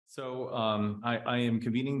So I am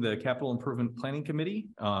convening the Capital Improvement Planning Committee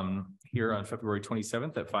here on February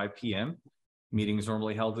 27th at 5 p.m. Meetings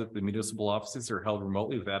normally held at the municipal offices are held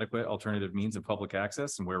remotely with adequate alternative means of public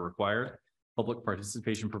access and where required. Public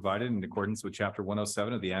participation provided in accordance with Chapter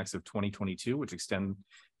 107 of the Acts of 2022, which extend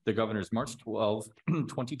the Governor's March 12,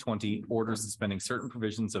 2020 order suspending certain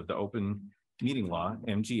provisions of the Open Meeting Law,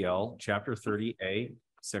 MGL, Chapter 30A,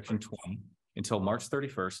 Section 20, until March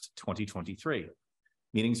 31st, 2023.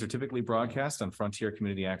 Meetings are typically broadcast on Frontier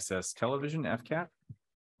Community Access Television, FCAT.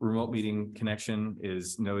 Remote meeting connection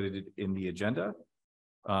is noted in the agenda.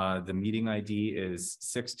 The meeting ID is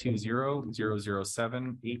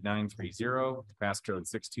 620-007-8930, passcode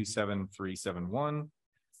 627371.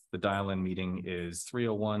 The dial-in meeting is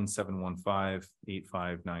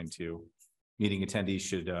 301-715-8592. Meeting attendees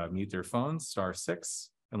should mute their phones, *6,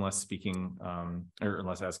 unless speaking or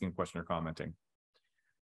unless asking a question or commenting.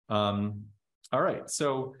 All right,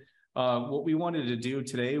 so what we wanted to do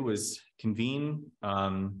today was convene.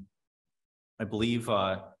 I believe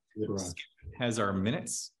has our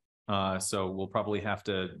minutes, so we'll probably have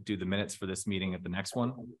to do the minutes for this meeting at the next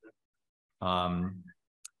one.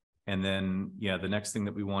 And then, yeah, the next thing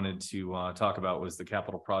that we wanted to talk about was the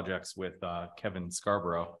capital projects with Kevin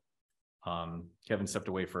Scarborough. Kevin stepped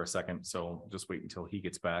away for a second, so just wait until he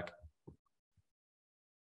gets back.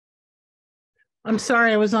 I'm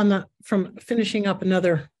sorry, I was on from finishing up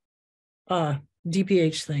another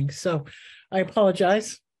DPH thing, so I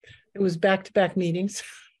apologize. It was back-to-back meetings.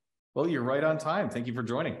 Well, you're right on time. Thank you for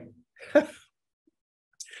joining.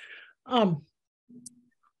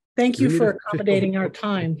 Thank you for accommodating our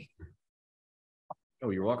time. Oh,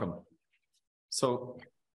 you're welcome. So,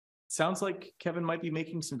 sounds like Kevin might be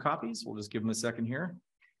making some copies. We'll just give him a second here.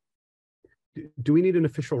 Do we need an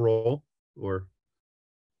official role or?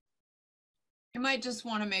 You might just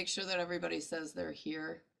want to make sure that everybody says they're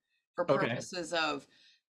here for purposes of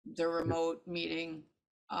the remote meeting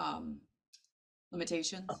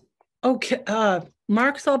limitations. Okay,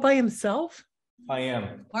 Mark's all by himself? I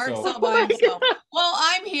am. Mark's all by himself. Well,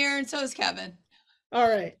 I'm here and so is Kevin. All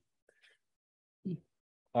right.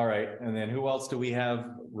 All right, and then who else do we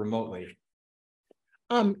have remotely?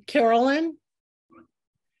 Carolyn.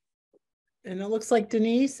 And it looks like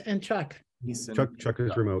Denise and Chuck. Chuck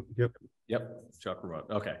is remote. Yep. Yep, Chuck remote.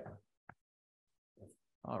 Okay.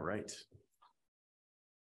 All right.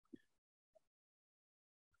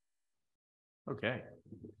 Okay.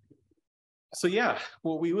 So yeah,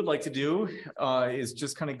 what we would like to do is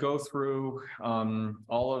just kind of go through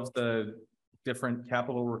all of the different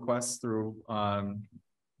capital requests through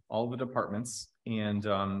all the departments. And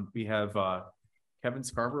we have Kevin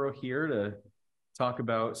Scarborough here to talk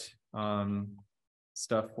about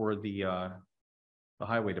stuff for the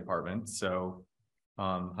highway department. So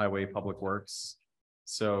highway, public works.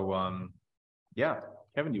 So yeah,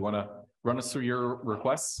 Kevin, do you want to run us through your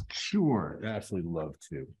requests? Sure, absolutely love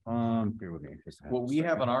to. Bear with me. What we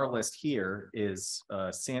have on our list here is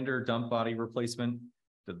sander dump body replacement,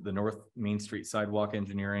 the North Main Street sidewalk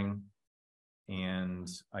engineering. And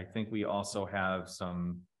I think we also have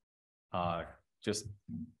some just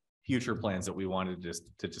future plans that we wanted just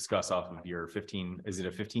to discuss off of your 15. Is it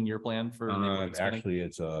a 15-year plan for? Actually,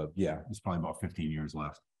 it's it's probably about 15 years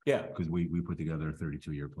left. Yeah, because we put together a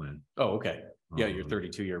 32-year plan. Oh, okay. Yeah, your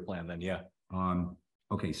 32-year plan then. Yeah.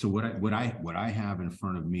 Okay. So what I have in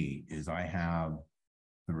front of me is I have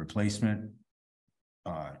the replacement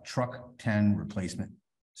truck 10 replacement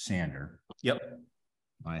sander. Yep.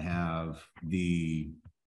 I have the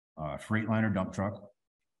Freightliner dump truck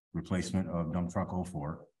replacement of dump truck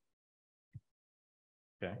 04.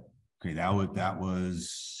 Okay. Okay, that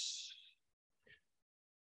was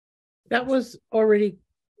already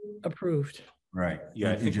approved. Right.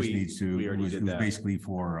 Yeah, it just needs to. It was basically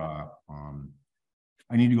for. I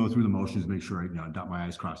need to go through the motions, make sure I dot my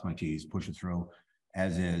I's, cross my T's, push it through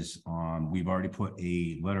as is. We've already put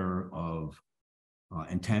a letter of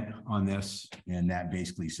intent on this, and that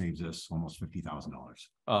basically saves us almost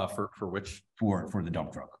 $50,000. For which? For the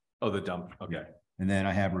dump truck. Oh, the dump. Okay. And then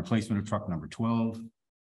I have replacement of truck number 12.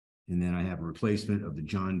 And then I have a replacement of the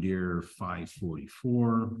John Deere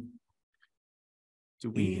 544.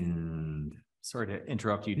 Sorry to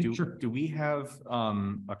interrupt you. Do we have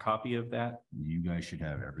a copy of that? You guys should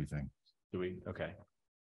have everything. Do we? Okay.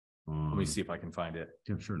 Let me see if I can find it.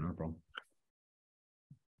 Yeah, sure, no problem.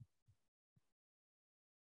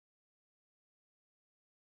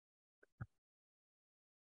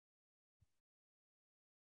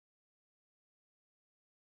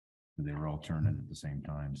 They were all turning at the same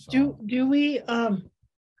time. So do we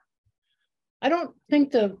I don't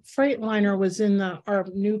think the Freightliner was in our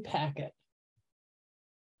new packet.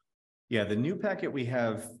 Yeah, the new packet, we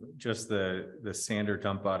have just the sander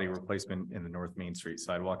dump body replacement in the North Main Street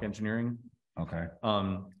sidewalk engineering. Okay.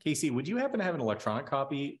 Casey, would you happen to have an electronic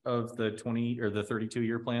copy of the 20 or the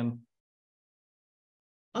 32-year plan?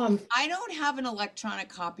 I don't have an electronic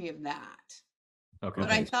copy of that, Okay.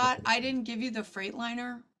 but I thought I didn't give you the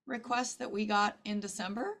Freightliner request that we got in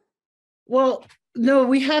December. Well, no,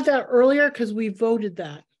 we had that earlier because we voted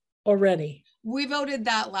that already. We voted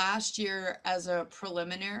that last year as a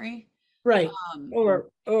preliminary. Right. Um,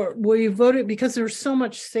 Or we voted because there's so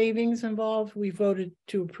much savings involved, we voted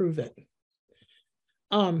to approve it.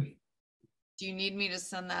 do you need me to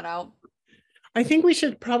send that out? I think we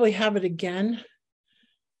should probably have it again.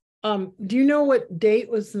 Do you know what date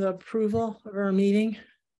was the approval of our meeting?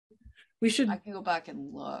 We should, I can go back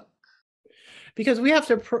and look. because we have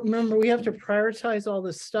to remember, we have to prioritize all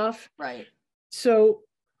this stuff. Right. So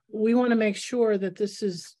we want to make sure that this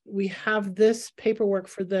is, we have this paperwork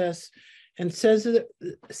for this and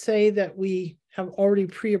say that we have already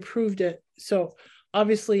pre-approved it. So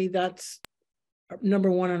obviously that's number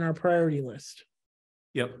one on our priority list.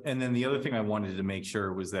 Yep. And then the other thing I wanted to make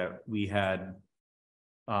sure was that we had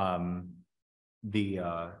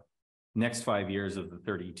the next 5 years of the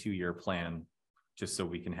 32-year plan, just so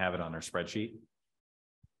we can have it on our spreadsheet.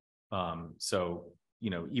 So, you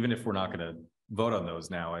know, even if we're not going to vote on those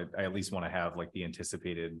now, I at least want to have like the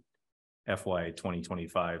anticipated FY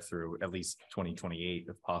 2025 through at least 2028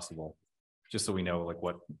 if possible, just so we know like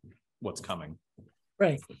what's coming.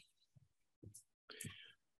 Right.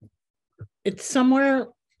 It's somewhere,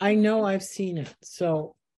 I know I've seen it,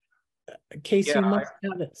 so Casey, you must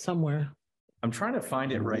have it somewhere. I'm trying to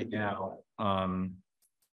find it right now.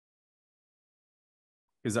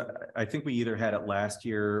 Because I think we either had it last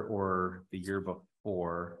year or the year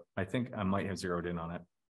before. I think I might have zeroed in on it.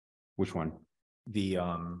 Which one? The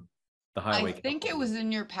highway. I think it was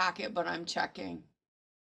in your packet, but I'm checking.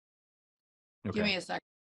 Okay. Give me a second.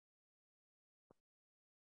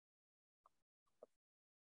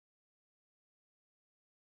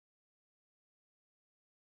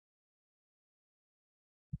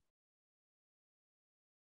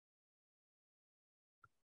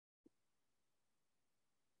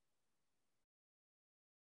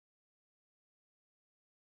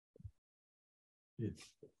 It's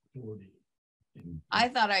 40. I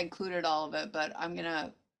thought I included all of it, but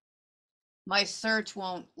my search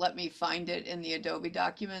won't let me find it in the Adobe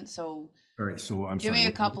document. So All right, so I'm give sorry. me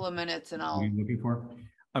a couple of minutes and What are I'll, you looking for?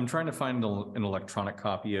 I'm trying to find an electronic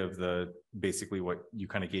copy of basically what you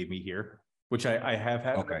kind of gave me here, which I have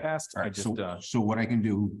had in the Okay. past. All I right, just, so what I can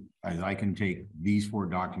do is I can take these 4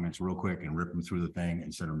 documents real quick and rip them through the thing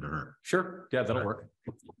and send them to her. sure. Yeah, that'll work.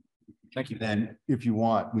 Thank you. Then if you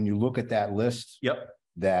want, when you look at that list Yep.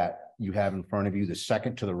 that you have in front of you, the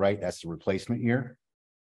second to the right, that's the replacement year.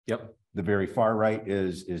 Yep. The very far right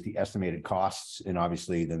is the estimated costs, and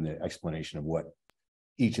obviously then the explanation of what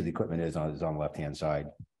each of the equipment is on the left-hand side.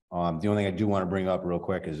 The only thing I do want to bring up real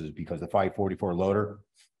quick is because the 544 loader,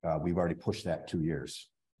 we've already pushed that 2 years.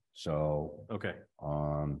 So, Okay.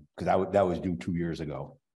 because that was due 2 years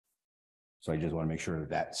ago. So I just want to make sure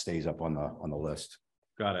that stays up on the list.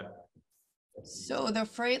 Got it. so the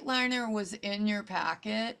Freightliner was in your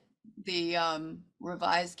packet, the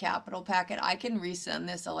revised capital packet. I can resend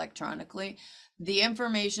this electronically. The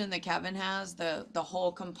information that Kevin has, the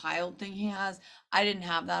whole compiled thing he has, I didn't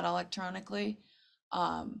have that electronically.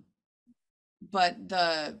 But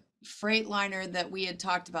the Freightliner that we had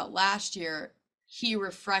talked about last year, he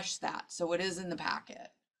refreshed that, so it is in the packet.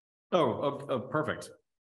 Oh, perfect.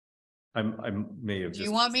 I may have Do just.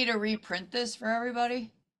 you want me to reprint this for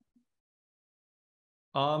everybody?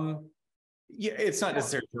 Yeah, it's not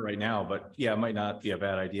necessary for right now, but yeah, it might not be a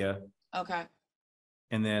bad idea. Okay.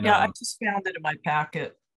 And then, Yeah, I just found it in my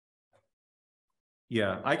packet.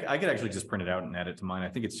 yeah, I could actually just print it out and add it to mine. I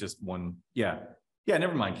think it's just one. Yeah. Yeah.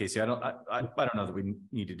 Never mind, Casey. I don't know that we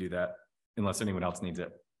need to do that unless anyone else needs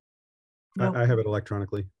it. No. I have it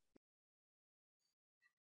electronically.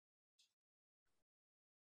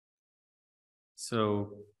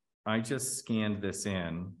 So I just scanned this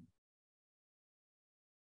in.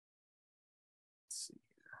 Let's see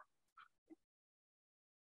here.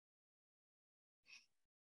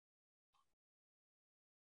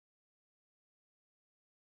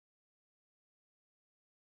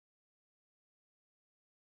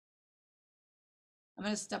 I'm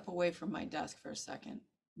going to step away from my desk for a second,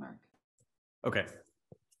 Mark. Okay.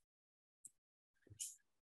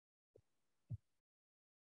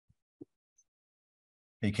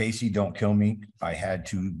 Hey, Casey, don't kill me. I had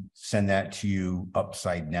to send that to you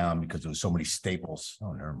upside down because there was so many staples.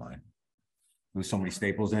 Oh, never mind. There was so many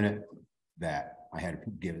staples in it that I had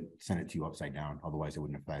to send it to you upside down, otherwise it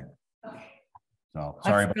wouldn't have fed. So I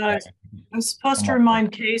sorry about forgot. that. I was supposed to Come on.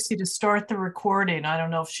 remind Casey to start the recording. I don't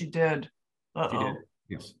know if she did. She did. Uh-oh.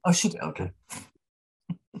 Yes. Oh, she did. Okay.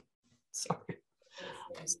 Sorry.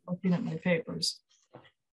 I was looking at my papers.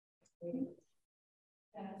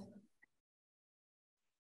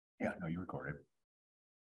 Yeah, no, you recorded.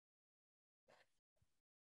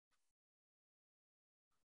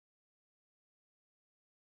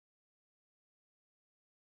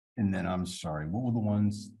 And then I'm sorry, what were the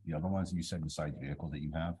other ones that you said besides vehicle that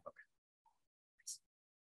you have?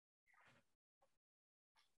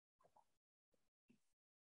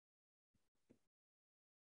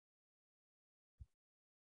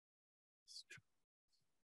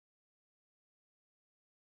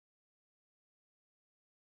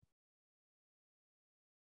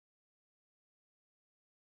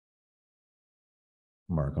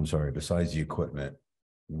 Mark, I'm sorry, besides the equipment,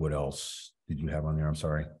 what else did you have on there? I'm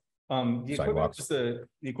sorry. The equipment Sidewalks. was the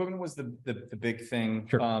equipment was the big thing.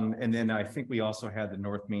 Sure. And then I think we also had the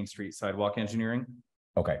North Main Street sidewalk engineering.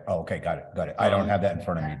 Okay, oh, okay, got it. I don't have that in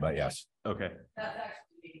front of me, but yes. Okay.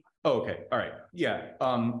 Oh, okay, all right, yeah.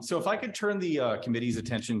 So if I could turn the committee's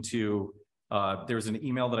attention to, there's an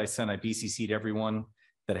email that I sent, I BCC'd everyone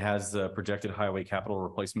that has the projected highway capital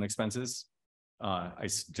replacement expenses. I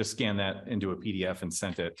just scanned that into a PDF and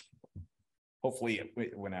sent it. Hopefully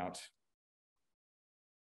it went out.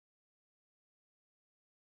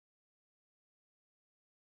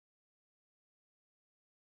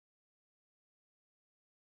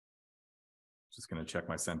 Just going to check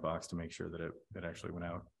my sent box to make sure that it actually went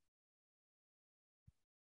out.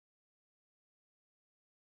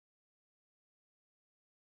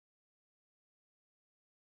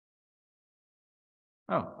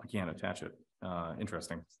 Oh, I can't attach it.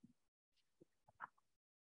 Interesting.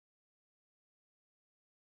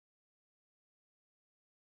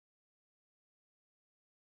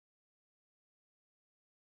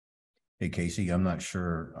 Hey, Casey, I'm not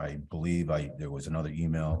sure. I believe there was another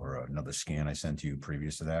email or another scan I sent to you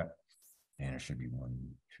previous to that. And it should be 1,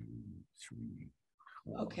 2, 3,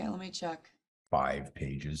 4. Okay, let me check. 5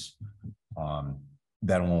 pages.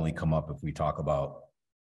 That'll only come up if we talk about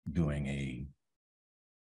doing a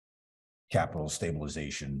capital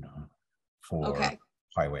stabilization for Okay.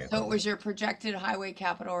 highway. So it was your projected highway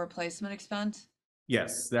capital replacement expense?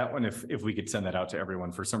 Yes, that one, if we could send that out to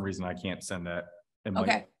everyone. For some reason, I can't send that. It might,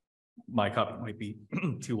 Okay, my copy might be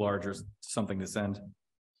too large or something to send.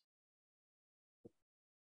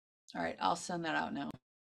 all right, I'll send that out now.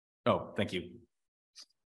 Oh, thank you.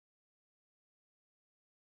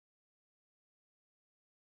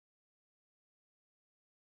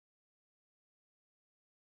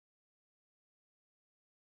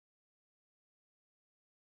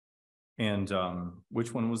 And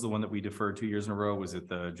which one was the one that we deferred 2 years in a row? Was it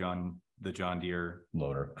the John Deere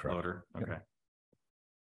Loader, correct. loader? Yep. Okay.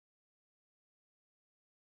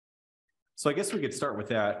 So I guess we could start with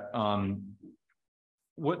that.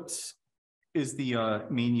 What is the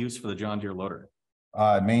main use for the John Deere loader?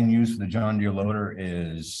 Main use for the John Deere loader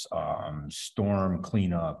is storm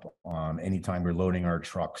cleanup. Anytime we're loading our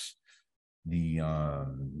trucks, the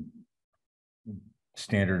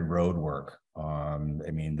standard road work. I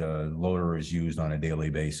mean, the loader is used on a daily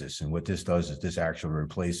basis, and what this does is this actually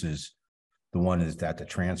replaces the one that's at the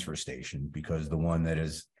transfer station, because the one that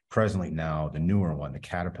is presently now, the newer one, the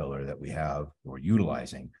Caterpillar that we have or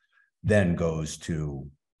utilizing, then goes to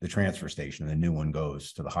the transfer station, and the new one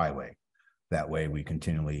goes to the highway. That way we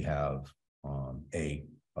continually have a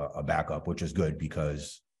backup, which is good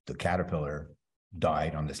because the Caterpillar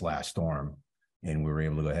died on this last storm, and we were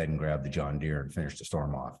able to go ahead and grab the John Deere and finish the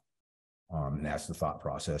storm off. And that's the thought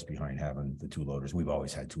process behind having the 2 loaders. We've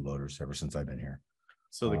always had 2 loaders ever since I've been here.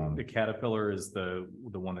 So the Caterpillar is the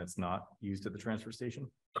one that's not used at the transfer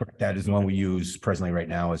station? Correct. That is the one we use presently right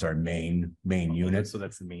now as our main unit. So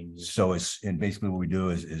that's the main use. So and basically what we do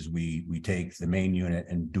is we take the main unit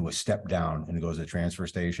and do a step down, and it goes to the transfer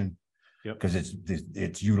station. Yep. Because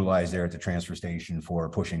it's utilized there at the transfer station for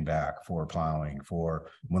pushing back, for plowing, for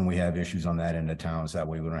when we have issues on that end of town. So that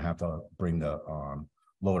way we don't have to bring the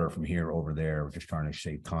loader from here over there. We're just trying to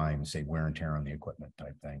save time, save wear and tear on the equipment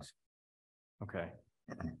type things. Okay.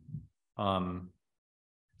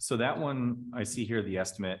 So that one, I see here, the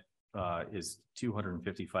estimate is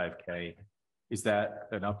 $255K. Is that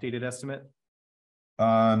an updated estimate?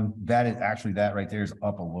 That is actually, that right there is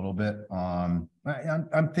up a little bit.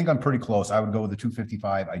 I think I'm pretty close. I would go with the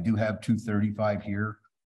 255. I do have 235 here.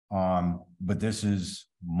 But this is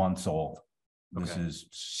months old. This Okay. is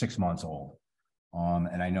 6 months old.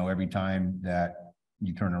 And I know every time that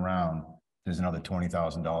you turn around, there's another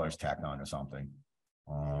 $20,000 tacked on to something.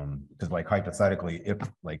 Because like hypothetically,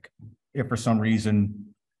 if for some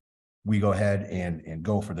reason we go ahead and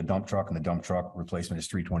go for the dump truck and the dump truck replacement is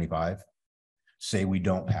 325. Say we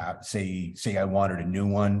don't have, say I wanted a new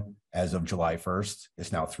one as of July 1st,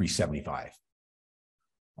 it's now 375.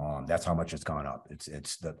 That's how much it's gone up.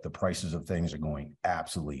 It's the prices of things are going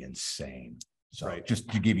absolutely insane. So Right. just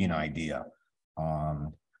to give you an idea.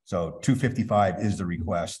 So 255 is the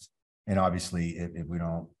request. And obviously if we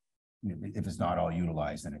don't, if it's not all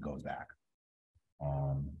utilized, then it goes back.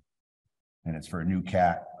 And it's for a new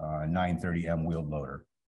cat 930M wheeled loader.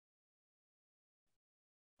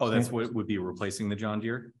 Oh, that's what would be replacing the John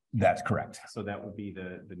Deere? That's correct. So that would be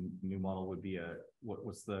the new model would be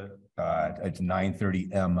what's the? It's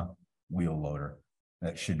 930M wheel loader.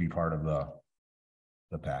 That should be part of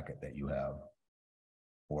the packet that you have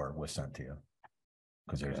or was sent to you.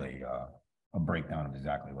 Because there's a breakdown of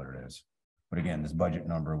exactly what it is. But again, this budget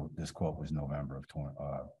number, this quote was November,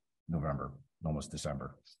 almost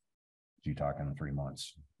December. So you're talking 3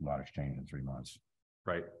 months, a lot has changed in 3 months.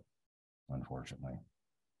 Right. Unfortunately.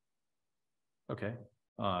 Okay.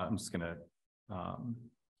 I'm just gonna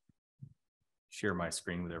share my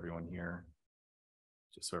screen with everyone here,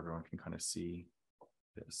 just so everyone can kind of see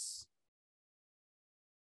this.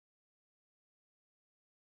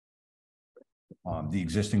 The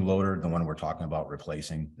existing loader, the one we're talking about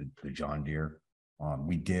replacing, the John Deere,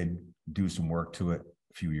 we did do some work to it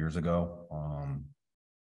a few years ago,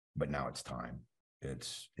 but now it's time.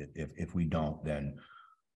 If we don't, then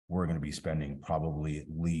we're going to be spending probably at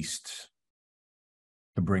least,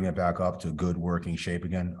 to bring it back up to good working shape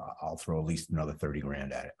again, I'll throw at least another 30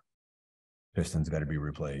 grand at it. Piston's got to be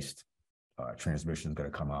replaced. Transmission's got to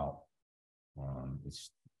come out.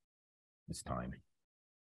 It's time.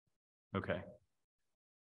 Okay.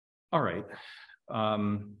 All right.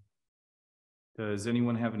 Does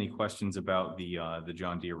anyone have any questions about the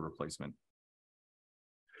John Deere replacement?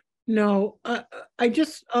 No, I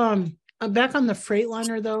just, I'm back on the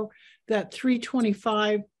Freightliner though, that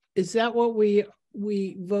 325, is that what we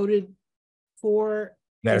voted for?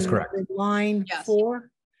 That is in correct. Line Yes. 4?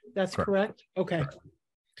 That's Correct. correct? Okay. Correct.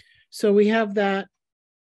 So we have that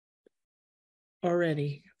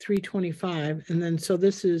already, 325, and then, so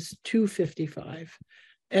this is 255,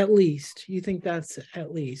 at least. You think that's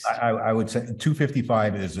at least? I would say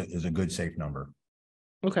 255 is a good safe number.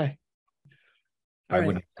 Okay. I All right.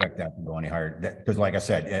 wouldn't expect that to go any higher, because like I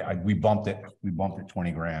said, we bumped it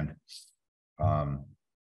 20 grand. From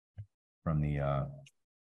the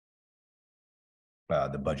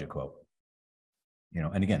budget quote. You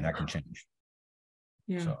know, and again, that can change.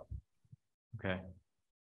 Yeah. So Okay.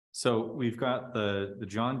 So we've got the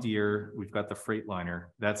John Deere, we've got the Freightliner.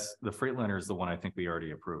 That's the Freightliner is the one I think we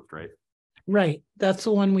already approved, right? Right. That's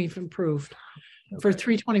the one we've improved for Okay.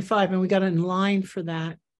 325, and we got in line for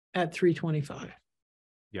that at 325.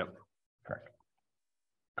 Yep.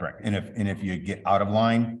 correct. And if you get out of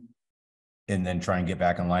line and then try and get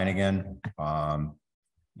back in line again,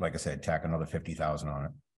 like I said, tack another 50,000 on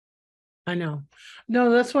it. I know.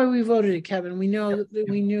 No, that's why we voted it, Kevin. We know that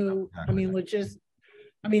we knew, I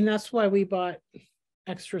mean, that's why we bought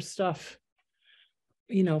extra stuff.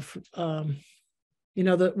 You know,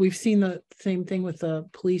 that we've seen the same thing with the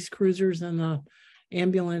police cruisers and the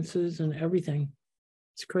ambulances and everything.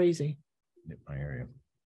 It's crazy. I hear you.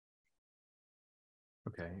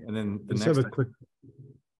 Okay. And then the Just next, have a quick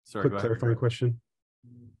sorry, go ahead. clarifying question.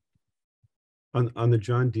 On the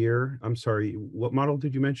John Deere, I'm sorry, what model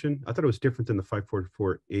did you mention? I thought it was different than the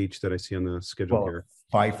 544H that I see on the schedule Well, here.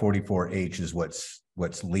 544H is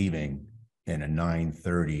what's leaving, and a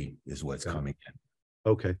 930 is what's coming in.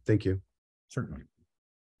 Okay, thank you. Certainly.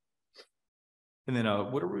 And then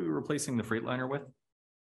what are we replacing the Freightliner with?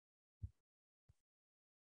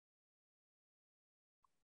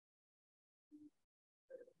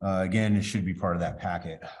 Again, it should be part of that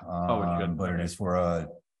packet. It should. But Okay. it is for a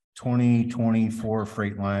 2024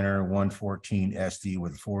 Freightliner 114 SD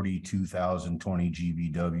with 42,020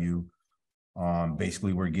 GVW.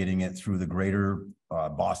 Basically, we're getting it through the greater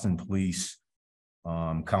Boston Police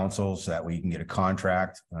Council, so that way you can get a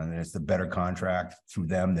contract, and it's the better contract through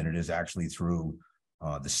them than it is actually through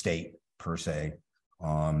the state per se.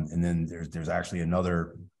 And then there's actually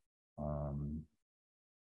another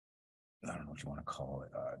I don't know what you want to call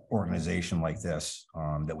it, organization like this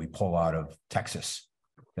that we pull out of Texas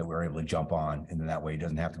that we're able to jump on, and then that way it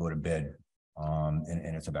doesn't have to go to bid,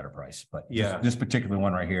 and it's a better price. But Yeah. this particular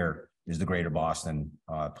one right here is the Greater Boston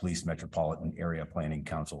Police Metropolitan Area Planning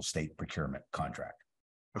Council State Procurement Contract.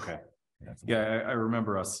 Okay. That's- Yeah, I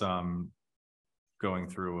remember us going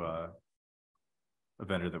through a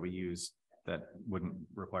vendor that we used that wouldn't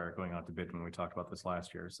require it going out to bid when we talked about this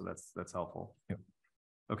last year. So that's helpful. Yep.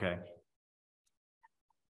 Okay.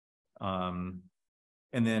 And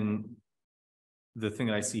then the thing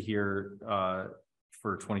that I see here,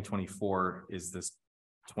 for 2024 is this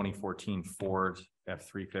 2014 Ford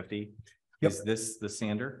F-350. Yep. Is this the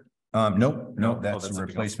sander? Nope, No? nope, that's that's a something else.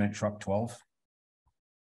 replacement truck 12,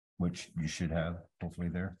 which you should have hopefully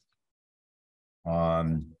there.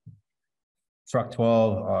 Truck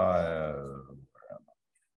 12,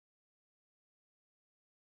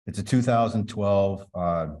 it's a 2012,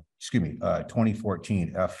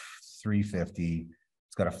 2014 F-350.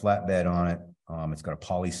 It's got a flatbed on it. It's got a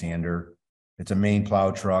poly sander. It's a main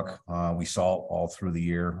plow truck. We salt all through the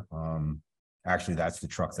year. Actually, that's the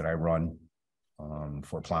truck that I run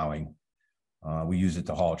for plowing. We use it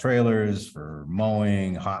to haul trailers, for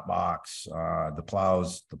mowing, hot box. The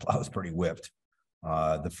plow's pretty whipped.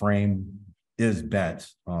 The frame is bent,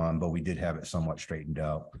 but we did have it somewhat straightened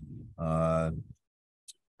out.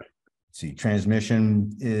 See,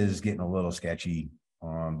 transmission is getting a little sketchy,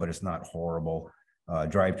 but it's not horrible.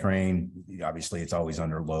 Drivetrain, obviously it's always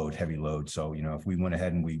under load, heavy load. So, you know, if we went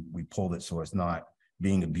ahead and we pulled it so it's not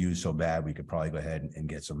being abused so bad, we could probably go ahead and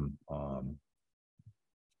get some,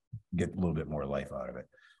 get a little bit more life out of it.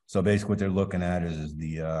 So basically what they're looking at is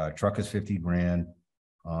the truck is 50 grand.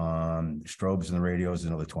 Strobes and the radios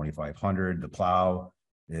another 2,500. The plow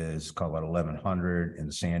is called it 1,100 and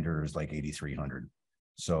the sander is like 8,300.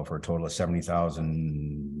 So for a total of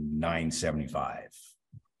 70,975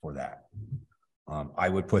 for that. I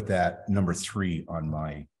would put that number 3 on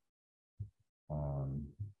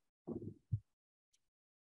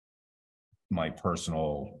my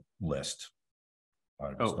personal list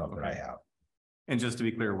of the stuff that I have. And just to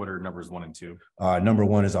be clear, what are numbers 1 and 2? Number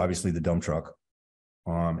 1 is obviously the dump truck.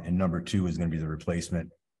 And number 2 is going to be the replacement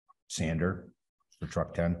sander for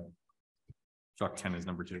truck 10. Truck 10 is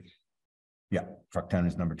number 2. Yeah, truck 10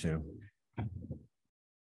 is number 2.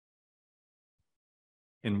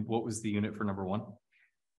 And what was the unit for number 1?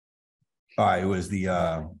 It was the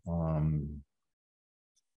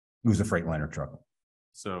Freightliner truck.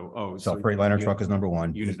 So, So Freightliner truck is number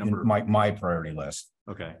 1. Unit number. My priority list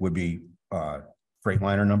Okay. would be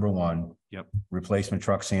Freightliner number 1. Yep. Replacement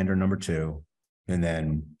truck sander number 2, and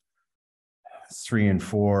then 3 and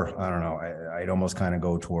 4. I don't know. I'd almost kind of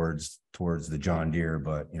go towards the John Deere,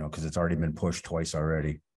 but you know, because it's already been pushed twice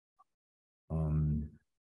already.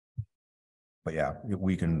 But yeah,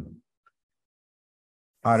 we can.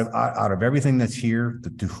 Out of everything that's here,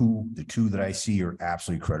 the two that I see are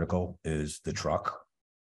absolutely critical is the truck,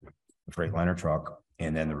 the Freightliner truck,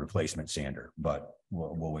 and then the replacement sander. But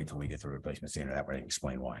we'll wait till we get to the replacement sander. That way I can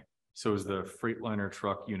explain why. So is the Freightliner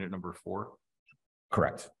truck unit number 4?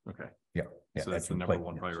 Correct. Okay. Yeah. So that's the number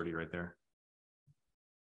 1 priority right there.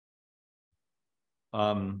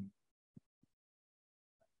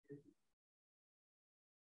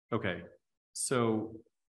 Okay. So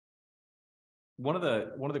one of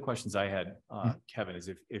the questions I had, Kevin, is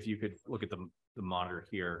if you could look at the monitor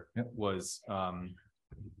here. Yep. Was let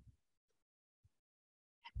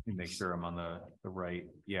me make sure I'm on the right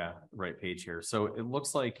page here. So it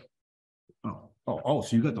looks like So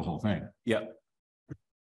you got the whole thing. yeah.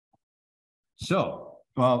 So,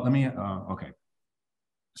 well, let me, okay.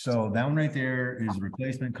 So that one right there is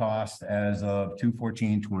replacement cost as of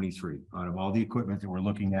 2/14/23 out of all the equipment that we're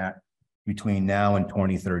looking at between now and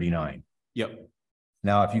 2039. Yep.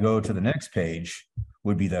 Now, if you go to the next page,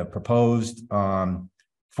 would be the proposed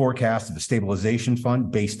forecast of the stabilization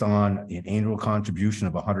fund based on an annual contribution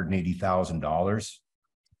of $180,000.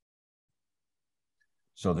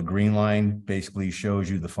 So the green line basically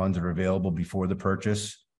shows you the funds that are available before the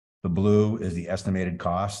purchase. The blue is the estimated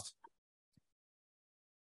cost.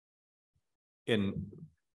 And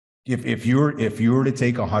If you were to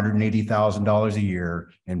take $180,000 a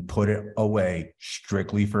year and put it away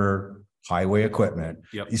strictly for highway equipment,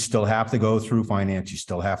 yep. you still have to go through finance, you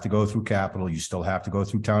still have to go through capital, you still have to go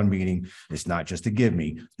through town meeting. It's not just a give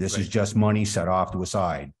me. This is just money set off to a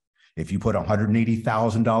side. If you put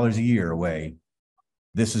 $180,000 a year away,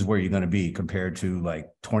 this is where you're going to be compared to like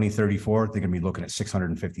 2034. They're going to be looking at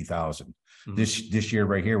 650,000. Mhm. This year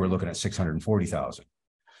right here, we're looking at 640,000.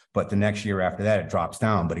 But the next year after that, it drops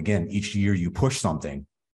down. But again, each year you push something,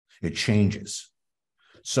 it changes.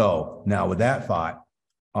 So now with that thought,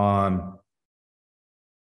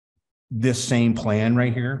 this same plan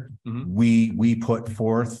right here, we put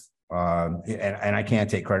forth, and I can't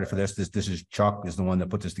take credit for this. This is Chuck is the one that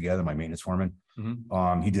put this together, my maintenance foreman.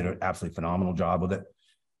 He did an absolutely phenomenal job with it.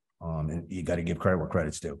 And you got to give credit where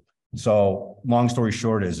credit's due. So long story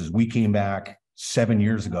short is we came back 7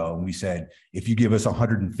 years ago, and we said, if you give us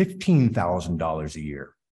 $115,000 a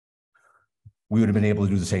year, we would have been able to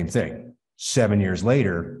do the same thing. 7 years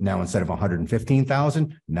later, now instead of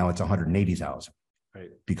 115,000, now it's 180,000. Right.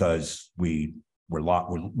 Because we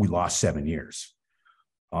lost 7 years.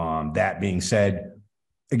 That being said,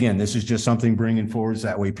 again, this is just something bringing forward so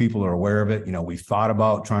that way people are aware of it. You know, we've thought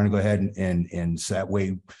about trying to go ahead and so that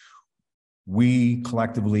way we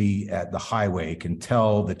collectively at the highway can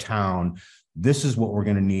tell the town, this is what we're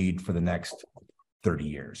going to need for the next 30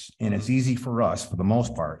 years. And it's easy for us for the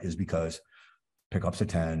most part is because pickups are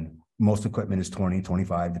 10, most equipment is 20,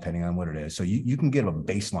 25, depending on what it is. So you can get a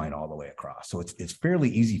baseline all the way across. So it's fairly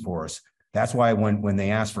easy for us. That's why when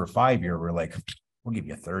they asked for a 5-year, we're like, we'll give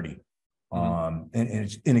you 30. And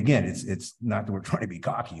again, it's not that we're trying to be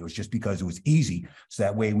cocky. It was just because it was easy. So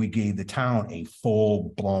that way we gave the town a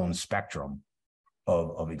full blown spectrum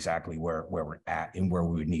of exactly where we're at and where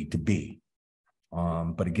we would need to be.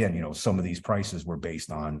 But again, you know, some of these prices were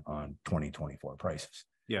based on 2024 prices.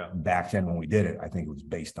 Yeah. Back then when we did it, I think it was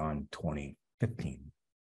based on 2015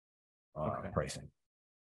 pricing.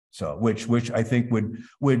 So which I think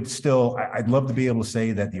would still, I'd love to be able to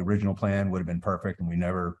say that the original plan would have been perfect, and we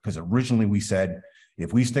never, because originally we said,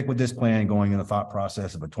 if we stick with this plan going in the thought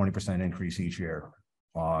process of a 20% increase each year,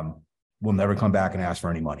 we'll never come back and ask for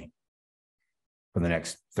any money for the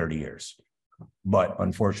next 30 years. But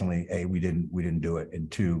unfortunately, A, we didn't do it,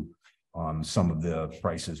 and 2, some of the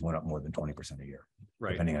prices went up more than 20% a year,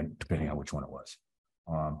 right? Depending on which one it was.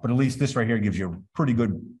 But at least this right here gives you a pretty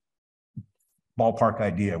good ballpark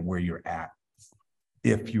idea of where you're at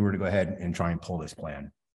if you were to go ahead and try and pull this plan.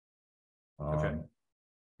 Okay.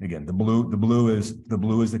 Again, the blue is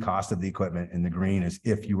the cost of the equipment, and the green is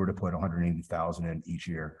if you were to put 180,000 in each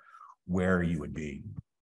year, where you would be.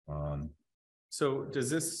 So does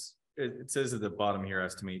this? It says at the bottom here,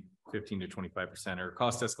 estimate 15 to 25%. Are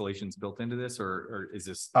cost escalations built into this, or is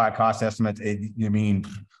this cost estimates? I mean,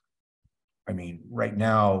 right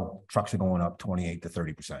now trucks are going up 28 to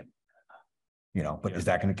 30%. You know, but is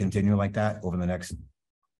that going to continue like that over the next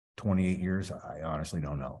 28 years? I honestly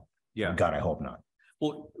don't know. Yeah. God, I hope not.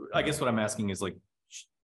 Well, I guess what I'm asking is like,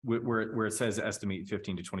 where it says estimate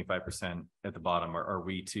 15 to 25% at the bottom, are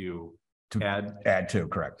we to add to,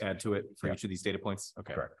 correct? Add to it for each of these data points?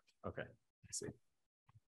 Okay. Correct. Okay. I see.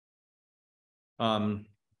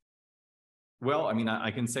 Well, I mean,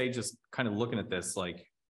 I can say just kind of looking at this, like,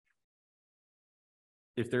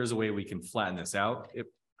 if there's a way we can flatten this out, it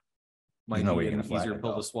might be an easier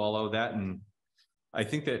pill to swallow that. And I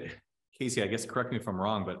think that, Casey, I guess, correct me if I'm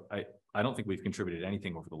wrong, but I don't think we've contributed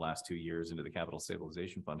anything over the last 2 years into the capital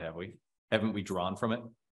stabilization fund, have we? Haven't we drawn from it?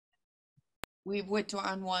 We've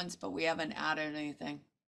withdrawn once, but we haven't added anything.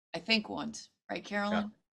 I think once, right,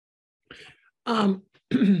 Carolyn?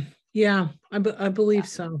 Yeah, I believe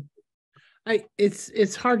so.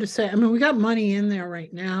 It's hard to say. I mean, we got money in there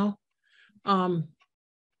right now.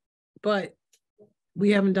 But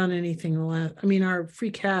we haven't done anything our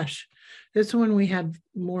free cash, this is when we had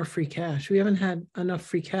more free cash. We haven't had enough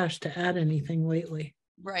free cash to add anything lately.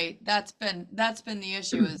 Right. That's been the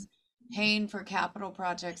issue, is paying for capital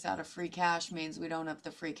projects out of free cash means we don't have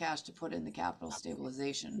the free cash to put in the capital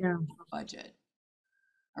stabilization budget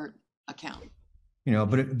or account. You know,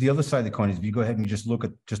 but the other side of the coin is if you go ahead and just look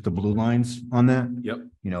at just the blue lines on that. Yep.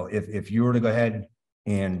 You know, if you were to go ahead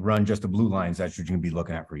and run just the blue lines, that's what you're gonna be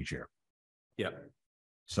looking at for each year. Yeah.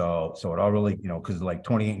 So it all really, you know, because like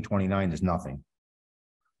 28 and 29 is nothing.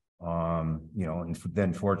 You know, and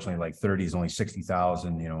then fortunately, like 30 is only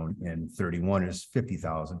 60,000, you know, and 31 is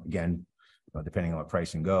 50,000. Again, depending on what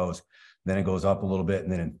pricing goes, then it goes up a little bit,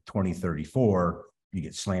 and then in 2034 you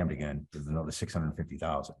get slammed again. There's another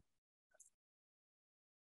 650,000.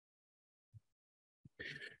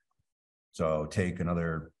 So take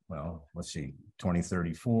another, well, let's see,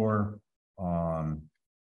 2034.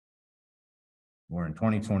 We're in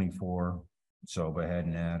 2024. So go ahead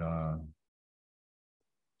and add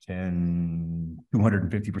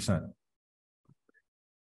 250%.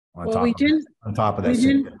 Well, we didn't. On top of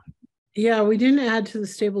that. Yeah, we didn't add to the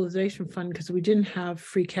stabilization fund because we didn't have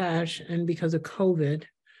free cash, and because of COVID,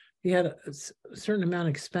 we had a certain amount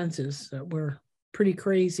of expenses that were pretty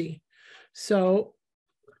crazy. So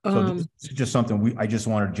this is just something I just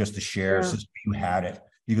wanted to share, so you had it.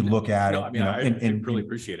 You could look at it. I mean, I really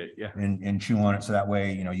appreciate it. Yeah. And chew on it. So that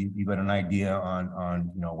way, you know, you got an idea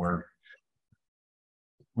on, you know, we're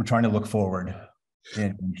trying to look forward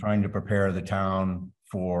and trying to prepare the town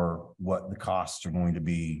for what the costs are going to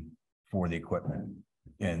be for the equipment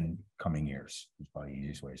in coming years. It's probably the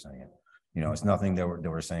easiest way of saying it. You know, it's nothing that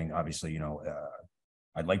we're saying, obviously, you know,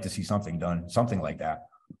 I'd like to see something done, something like that.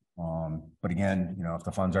 But again, you know, if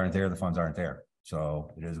the funds aren't there, the funds aren't there.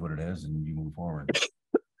 So it is what it is, and you move forward.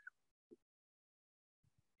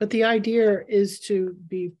 But the idea is to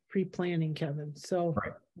be pre-planning, Kevin, so.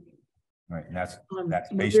 Right. Right, and that's we're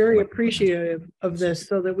basically very what- appreciative of this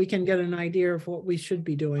so that we can get an idea of what we should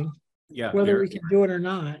be doing, Yeah. whether Eric. we can do it or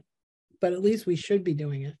not, but at least we should be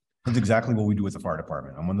doing it. That's exactly what we do with the fire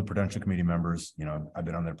department. I'm one of the Prudential Committee members, you know, I've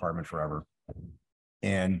been on the department forever.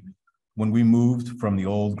 And when we moved from the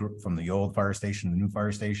old fire station to the new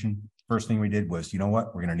fire station, first thing we did was, you know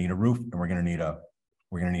what, we're gonna need a roof and we're gonna need a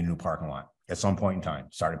new parking lot at some point in time.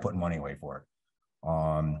 Started putting money away for it.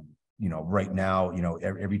 You know, right now, you know,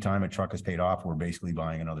 every time a truck is paid off, we're basically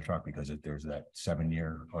buying another truck because there's that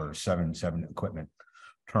 7-year or seven equipment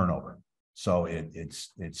turnover. So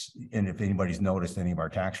it's, and if anybody's noticed any of our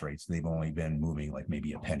tax rates, they've only been moving like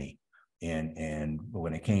maybe a penny. And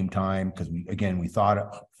when it came time, because we thought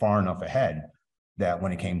far enough ahead that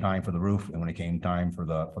when it came time for the roof and when it came time for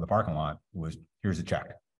the parking lot, it was, here's a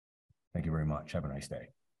check. Thank you very much. Have a nice day.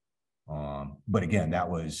 But again, that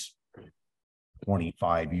was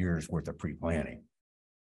 25 years worth of pre-planning.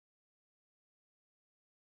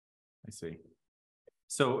 I see.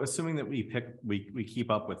 So assuming that we keep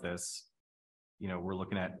up with this, you know, we're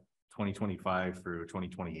looking at 2025 through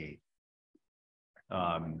 2028.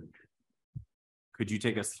 Could you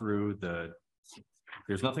take us through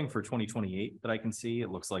there's nothing for 2028 that I can see. It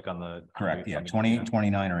looks like on the. Correct. Yeah. 28,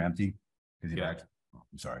 29 are empty. Yeah.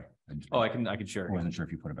 I'm sorry. Oh, I can share. I wasn't sure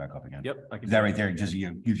if you put it back up again. Yep. I can. That right there just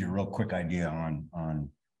gives you a real quick idea on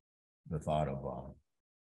the thought of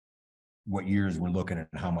what years we're looking at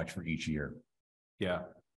and how much for each year. Yeah.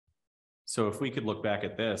 So if we could look back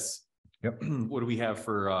at this. Yep. What do we have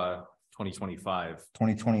for 2025?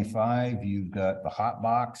 2025, you've got the hot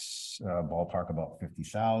box ballpark about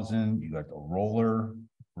 50,000. You got the roller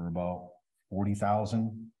for about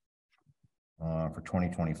 40,000 for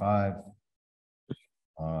 2025.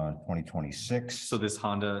 2026. So this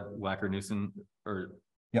Honda Wacker Newson, or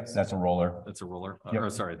yep, that's a roller. that's a roller. Yep.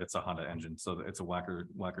 Or sorry, that's a Honda engine. So it's a Wacker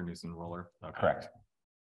Newson roller. Okay. Correct.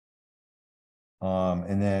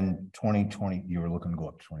 And then 2020, you were looking to go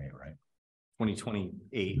up to 28, right?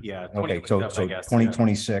 2028, yeah. Okay, so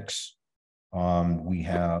 2026, we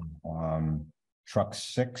have truck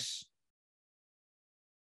 6,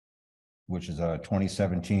 which is a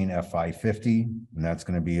 2017 F550, and that's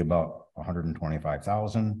going to be about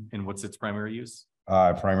 125,000. And what's its primary use?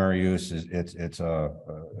 Primary use is it's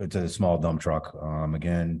a small dump truck.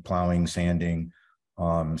 Again, plowing, sanding,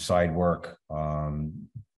 side work,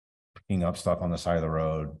 picking up stuff on the side of the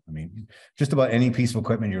road. I mean, just about any piece of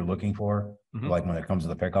equipment you're looking for, like when it comes to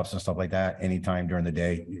the pickups and stuff like that, anytime during the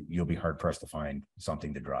day, you'll be hard pressed to find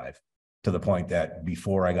something to drive. To the point that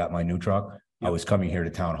before I got my new truck, I was coming here to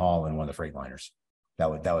town hall in one of the Freightliners. That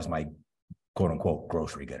was my quote unquote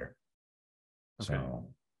grocery getter. Okay.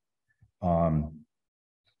 So,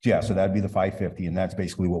 yeah, so that'd be the 550, and that's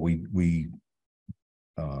basically what we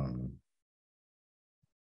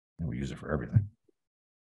use it for everything.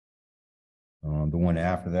 The one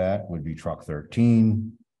after that would be truck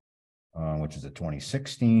 13, which is a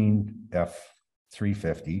 2016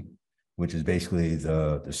 F350, which is basically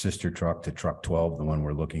the sister truck to truck 12, the one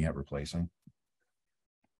we're looking at replacing.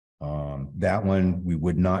 That one, we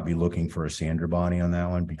would not be looking for a sander body on that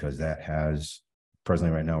one because that has,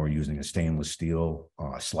 presently right now, we're using a stainless steel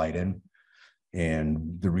slide in.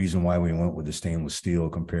 And the reason why we went with the stainless steel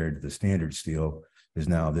compared to the standard steel is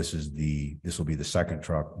now this will be the second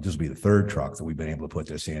truck. This will be the third truck that we've been able to put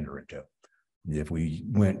the sander into. If we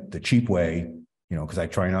went the cheap way, you know, because I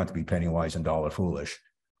try not to be penny wise and dollar foolish,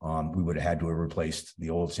 we would have had to have replaced the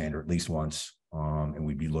old sander at least once. And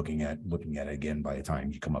we'd be looking at it again by the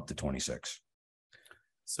time you come up to 26.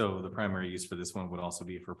 So the primary use for this one would also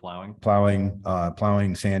be for plowing?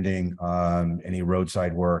 Plowing, sanding, any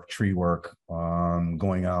roadside work, tree work,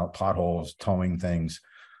 going out, potholes, towing things.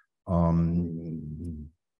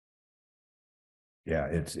 Yeah,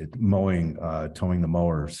 it's mowing, towing the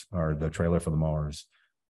mowers or the trailer for the mowers.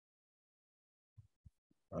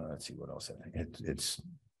 Let's see what else. I think it's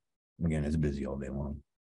again, it's busy all day long.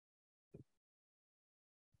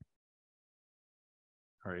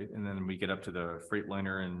 All right, and then we get up to the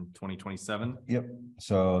Freightliner in 2027. Yep.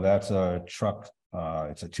 So that's a truck.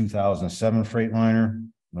 It's a 2007 Freightliner.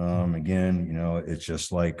 Again, you know, it's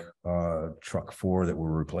just like truck 4 that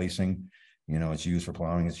we're replacing. You know, it's used for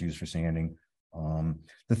plowing. It's used for sanding.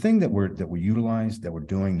 The thing that we're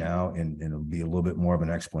doing now, and it'll be a little bit more of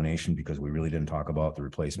an explanation because we really didn't talk about the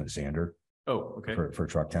replacement sander. Oh, okay. For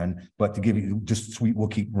truck 10, but to give you just sweet, we'll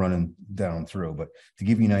keep running down through, but to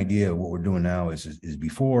give you an idea of what we're doing now is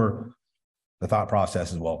before the thought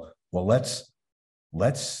process is, well, well, let's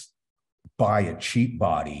buy a cheap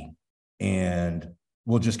body and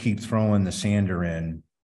we'll just keep throwing the sander in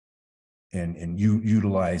and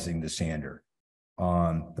utilizing the sander.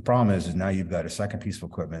 The problem is now you've got a second piece of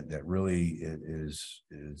equipment that really is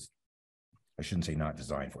I shouldn't say not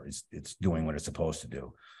designed for it. It's doing what it's supposed to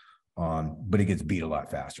do. But it gets beat a lot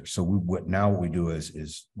faster. So what we do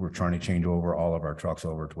is we're trying to change over all of our trucks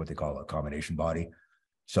over to what they call a combination body.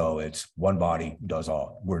 So it's one body does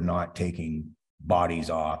all. We're not taking bodies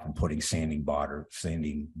off and putting sanding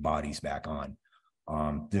bodies back on.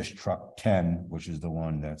 This truck 10, which is the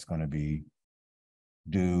one that's going to be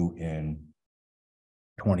due in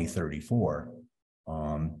 2034,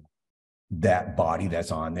 that body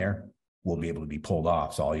that's on there will be able to be pulled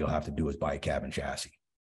off. So all you'll have to do is buy a cab and chassis.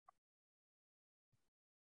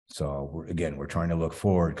 So we're trying to look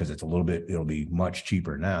forward because it'll be much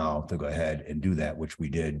cheaper now to go ahead and do that, which we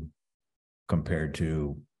did compared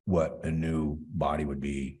to what a new body would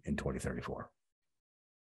be in 2034.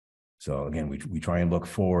 So again, we try and look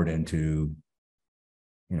forward into,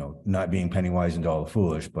 not being penny wise and dollar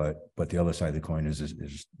foolish, but the other side of the coin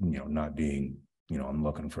is not being, I'm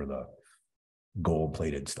looking for the gold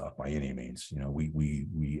plated stuff by any means.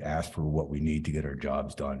 We ask for what we need to get our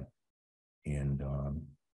jobs done. And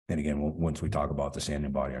again, once we talk about the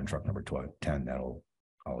sanding body on truck number 10, that'll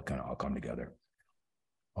all come together.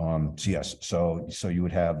 So yes, so you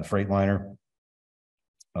would have the Freightliner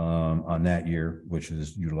on that year, which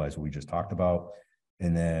is utilize what we just talked about,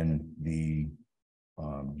 and then the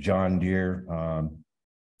John Deere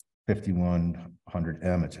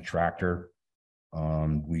 5100M. It's a tractor.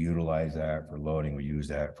 We utilize that for loading. We use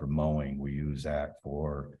that for mowing. We use that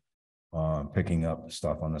for picking up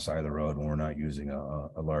stuff on the side of the road when we're not using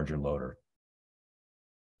a larger loader.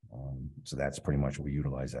 So that's pretty much what we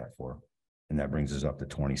utilize that for. And that brings us up to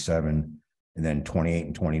 27. And then 28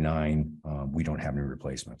 and 29, we don't have any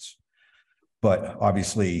replacements. But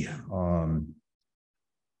obviously,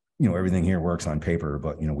 everything here works on paper,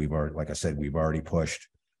 but, we've already, like I said, we've already pushed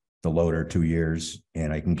the loader 2 years,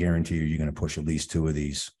 and I can guarantee you're going to push at least 2 of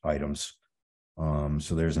these items.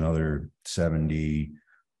 So there's another 70,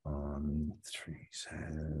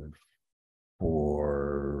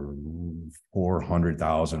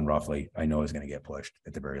 400,000 roughly, I know is going to get pushed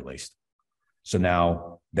at the very least. So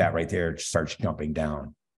now that right there starts jumping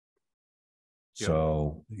down. Yep.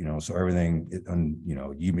 So, so everything,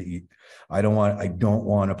 I don't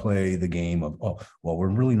want to play the game of, oh, well, we're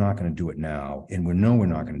really not going to do it now. And we're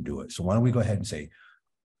not going to do it. So why don't we go ahead and say,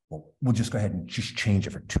 well, we'll just go ahead and just change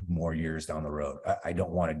it for 2 more years down the road. I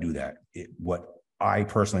don't want to do that. What I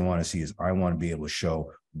personally want to see is I want to be able to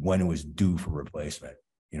show when it was due for replacement,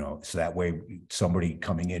 so that way somebody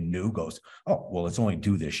coming in new goes, oh, well, it's only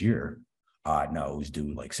due this year. No, it was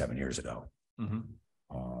due like 7 years ago. Mm-hmm.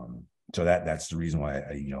 So that's the reason why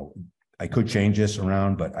I could change this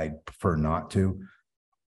around, but I prefer not to.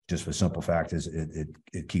 Just for the simple fact is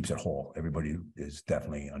it keeps it whole. Everybody is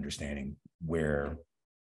definitely understanding when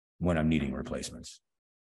I'm needing replacements.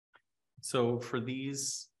 So for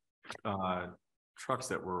these trucks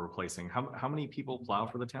that we're replacing, how many people plow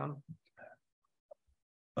for the town?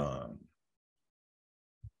 Let's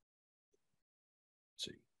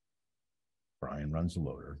see. Brian runs the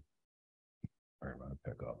loader. Brian runs a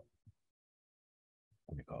pickup.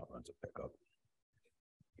 What do you call it? Runs a pickup.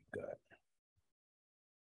 You've got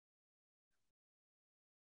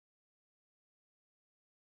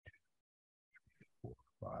 4,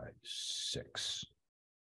 5, 6.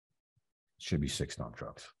 Should be 6 dump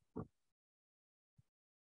trucks.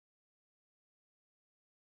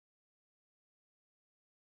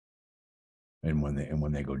 And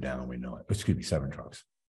when they go down, we know it. Excuse me, 7 trucks.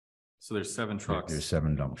 So there's 7 trucks. There's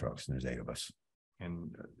 7 dump trucks, and there's 8 of us.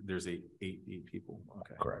 And there's eight people.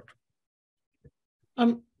 Okay, correct.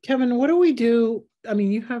 Kevin, what do we do? I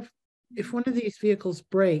mean, if one of these vehicles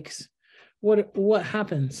breaks, what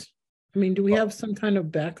happens? I mean, do we have some kind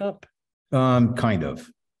of backup? Kind of.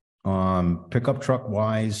 Pickup truck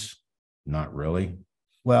wise, not really.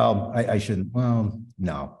 Well, I shouldn't. Well,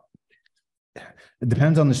 no. It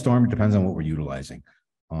depends on the storm. It depends on what we're utilizing.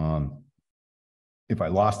 If I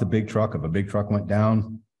lost a big truck, if a big truck went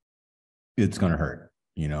down, it's going to hurt.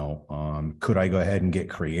 Could I go ahead and get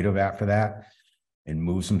creative after that and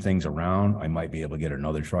move some things around? I might be able to get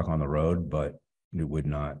another truck on the road, but it would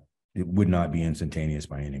not be instantaneous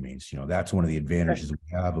by any means. That's one of the advantages we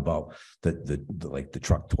have about the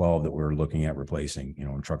truck 12 that we're looking at replacing,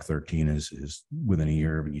 and truck 13 is within a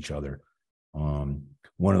year of each other.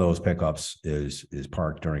 One of those pickups is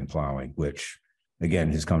parked during plowing, which again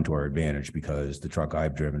has come to our advantage because the truck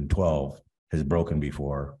I've driven 12 has broken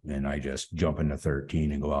before, and I just jump into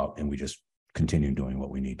 13 and go out and we just continue doing what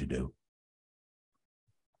we need to do.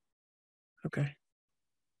 Okay.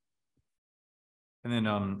 And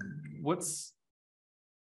then what's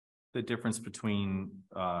the difference between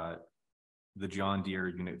the John Deere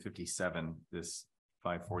Unit 57, this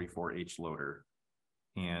 544H loader,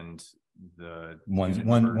 and the One's unit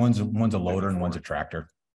a loader and 54? one's a tractor.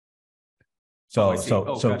 Oh, I So see.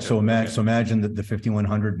 Oh, gotcha. so Okay. imagine that the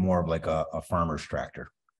 5100 more of like a farmer's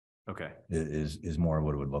tractor Okay, is more of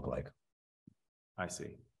what it would look like. I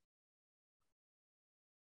see.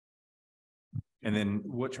 And then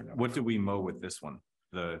what do we mow with this one?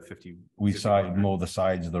 The 50? We 5100? mow the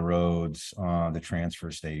sides of the roads, the transfer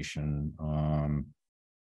station,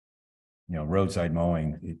 roadside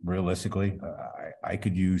mowing. Realistically, I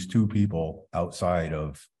could use 2 people outside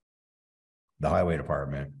of the highway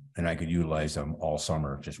department, and I could utilize them all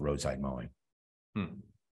summer, just roadside mowing. So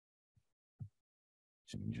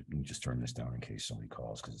let me just turn this down in case somebody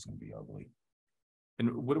calls, because it's going to be ugly.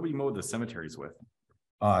 And what do we mow the cemeteries with?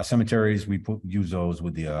 Cemeteries, we use those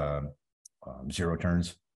with the zero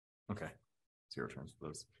turns. Okay, 0 turns for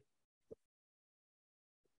those.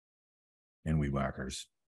 And weed whackers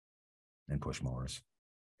and push mowers.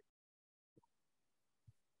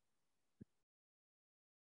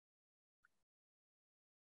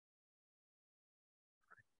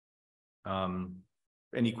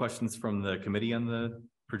 Any questions from the committee on the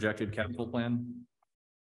projected capital plan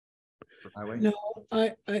for highway? No,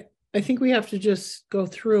 I think we have to just go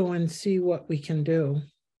through and see what we can do,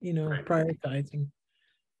 Right. prioritizing.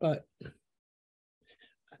 But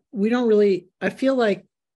we don't really, I feel like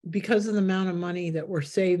because of the amount of money that we're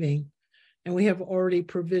saving, and we have already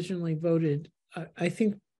provisionally voted, I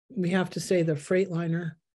think we have to say the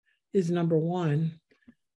Freightliner is number 1.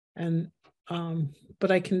 And,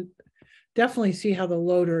 but I can definitely see how the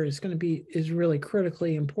loader is really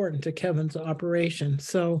critically important to Kevin's operation.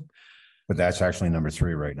 So, But that's actually number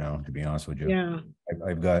 3 right now, to be honest with you. yeah,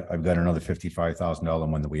 I've got another $55,000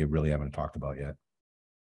 one that we really haven't talked about yet.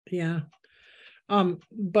 yeah.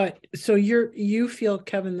 But so you feel,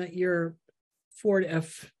 Kevin, that your Ford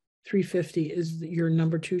F-350 is your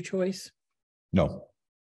number 2 choice? No.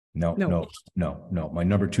 My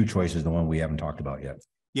number 2 choice is the one we haven't talked about yet.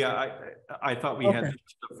 Yeah, I thought we had Okay.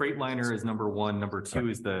 the Freightliner is number 1. Number 2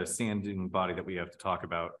 is the sanding body that we have to talk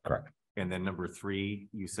about. Correct. And then number 3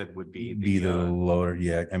 you said would be the loader.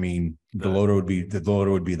 Yeah, I mean, the the- loader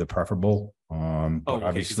would be the preferable. But okay, 'cause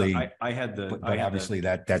obviously, I had the but obviously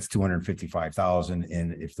that's 255,000.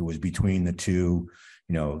 And if there was between the two,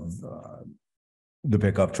 the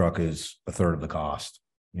pickup truck is a third of the cost.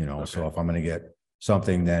 So Okay. if I'm going to get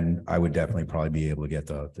something, then I would definitely probably be able to get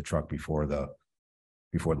the truck before the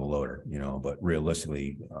loader. But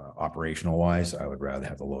realistically, operational wise, I would rather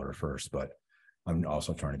have the loader first. But I'm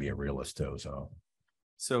also trying to be a realist too.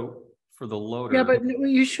 So for the loader. Yeah, but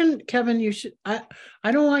you shouldn't, Kevin,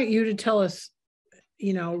 I don't want you to tell us,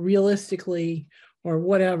 realistically or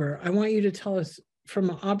whatever. I want you to tell us from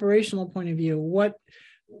an operational point of view,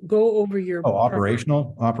 go over your.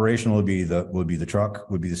 Operational would be the truck,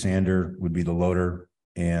 would be the sander, would be the loader,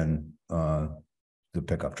 and the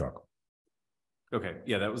pickup truck. Okay,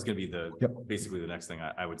 yeah, that was gonna be basically the next thing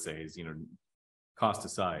I would say is, cost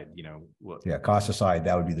aside, what. Yeah, cost aside,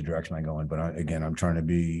 that would be the direction I go in. But I'm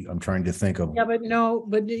trying to think of. Yeah, but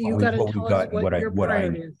you got to tell us what your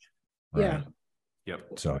priority is. Right. Yeah.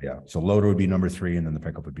 Yep. So loader would be number 3, and then the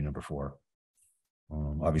pickup would be number 4.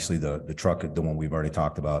 Obviously the truck, the one we've already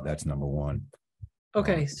talked about, that's number 1.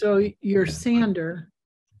 Okay, so your sander.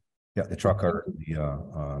 Yeah, the truck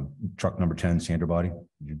truck number 10 sander body.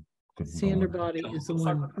 Sander body is the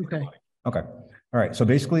one. Okay. Okay. All right. So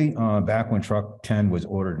basically, back when truck 10 was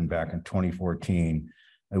ordered back in 2014,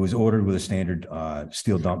 it was ordered with a standard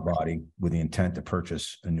steel dump body with the intent to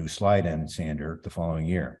purchase a new slide end sander the following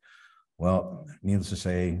year. Well, needless to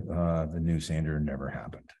say, the new sander never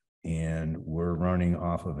happened. And we're running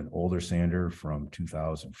off of an older sander from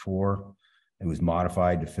 2004. It was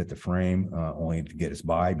modified to fit the frame, only to get us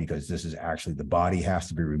by, because this is actually, the body has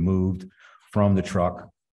to be removed from the truck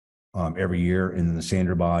every year, and then the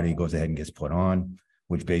sander body goes ahead and gets put on,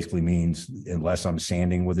 which basically means unless I'm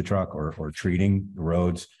sanding with the truck or treating the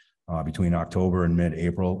roads between October and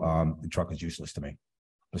mid-April, the truck is useless to me,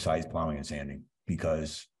 besides plowing and sanding,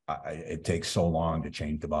 because it takes so long to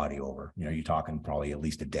change the body over. You're talking probably at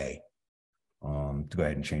least a day to go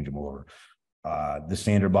ahead and change them over. The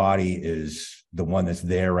sander body is the one that's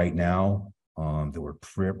there right now that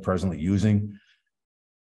we're presently using.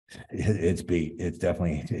 It's beat.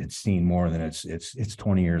 It's seen more than it's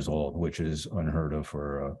 20 years old, which is unheard of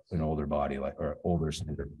for an older body or older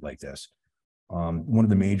sander like this. One of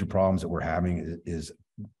the major problems that we're having is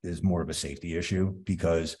more of a safety issue,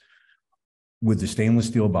 because with the stainless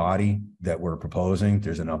steel body that we're proposing,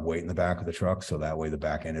 there's enough weight in the back of the truck, so that way the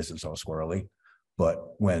back end isn't so squirrely.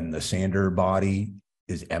 But when the sander body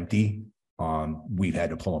is empty, we've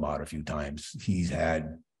had to pull him out a few times. He's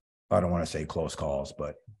had, I don't want to say close calls,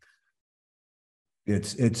 but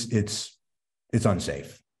it's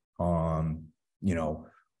unsafe. You know,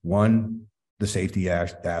 one, the safety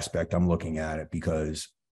aspect, I'm looking at it, because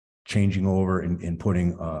changing over and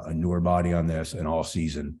putting a newer body on this and all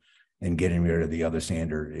season and getting rid of the other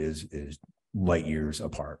sander is light years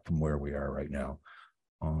apart from where we are right now.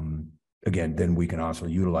 Again, then we can also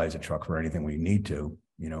utilize a truck for anything we need to,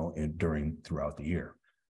 you know, throughout the year.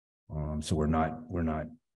 So we're not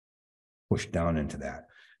pushed down into that.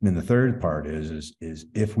 And then the third part is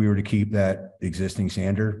if we were to keep that existing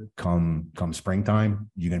sander come springtime,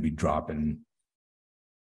 you're going to be dropping,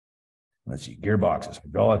 let's see, gearboxes,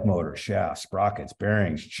 hydraulic motors, shafts, sprockets,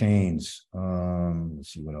 bearings, chains.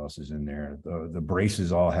 Let's see what else is in there. The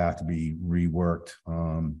braces all have to be reworked.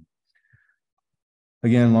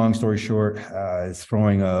 Again, long story short, it's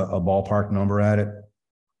throwing a ballpark number at it,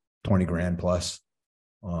 20 grand plus,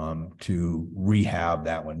 to rehab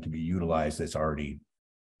that one to be utilized. That's already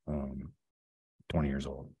 20 years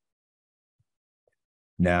old.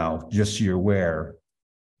 Now, just so you're aware,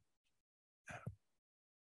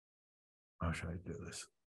 how should I do this?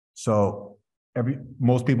 So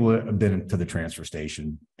most people that have been to the transfer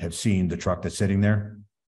station have seen the truck that's sitting there.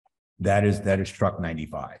 That is truck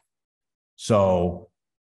 95. So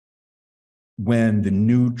when the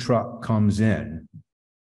new truck comes in,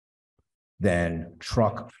 then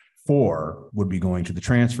truck 4 would be going to the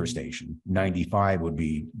transfer station. 95 would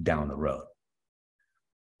be down the road.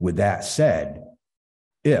 With that said,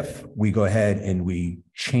 if we go ahead and we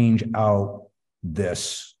change out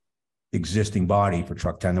this existing body for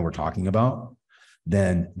truck 10 that we're talking about,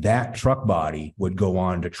 then that truck body would go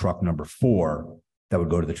on to truck number 4 that would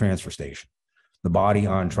go to the transfer station. The body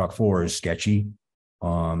on truck 4 is sketchy,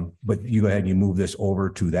 but you go ahead and you move this over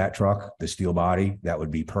to that truck, the steel body, that would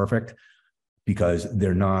be perfect, because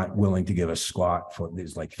they're not willing to give a squat for,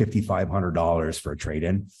 it's like $5,500 for a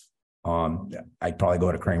trade-in. I'd probably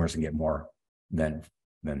go to Kramer's and get more than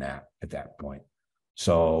that at that point.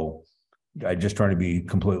 So I just try to be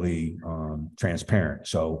completely transparent.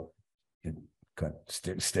 So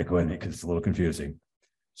stick with me because it's a little confusing.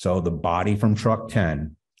 So the body from truck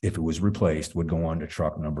 10, if it was replaced, would go on to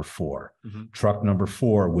truck number 4. Mm-hmm. Truck number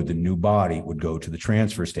 4 with the new body would go to the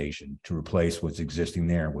transfer station to replace what's existing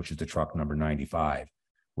there, which is the truck number 95,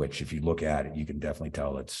 which if you look at it, you can definitely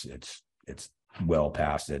tell it's well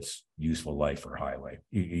past its useful life for highway,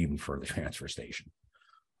 even for the transfer station.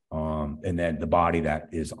 And then the body that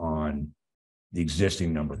is on the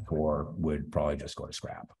existing number 4 would probably just go to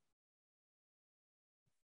scrap.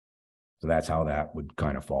 So that's how that would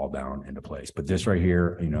kind of fall down into place. But this right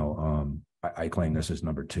here, you know, I claim this is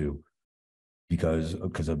number 2 because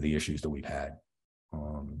of the issues that we've had.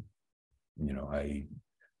 You know,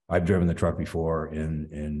 I've driven the truck before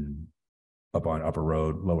in up on upper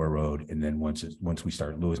road, lower road, and then once we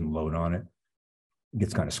start losing load on it, it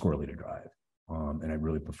gets kind of squirrely to drive. And I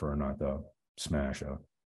really prefer not to smash a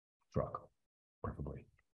truck, preferably.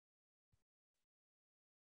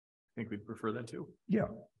 I think we'd prefer that too. Yeah.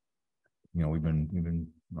 You know, we've been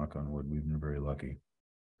knock on wood, we've been very lucky.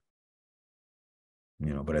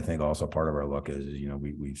 You know, but I think also part of our luck is you know,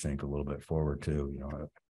 we think a little bit forward too, you know,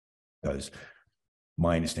 because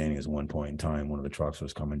my understanding is one point in time, one of the trucks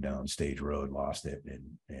was coming down Stage Road, lost it,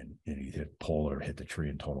 and he hit pole or hit the tree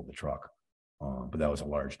and totaled the truck. But that was a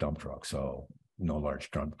large dump truck, so no large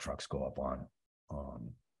dump trucks go up on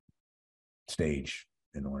stage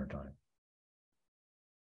in the wintertime.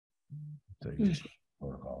 So you just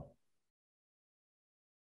protocol.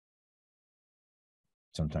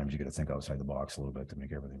 Sometimes you got to think outside the box a little bit to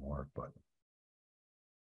make everything work, but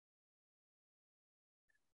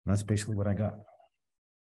that's basically what I got.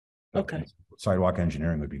 Okay. Sidewalk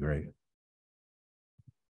engineering would be great.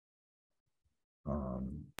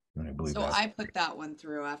 And I believe So I put that one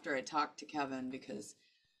through after I talked to Kevin because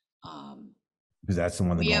that's the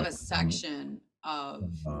one that we have a section of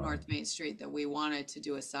North Main Street that we wanted to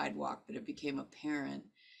do a sidewalk, but it became apparent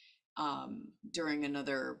during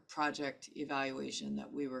another project evaluation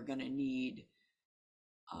that we were going to need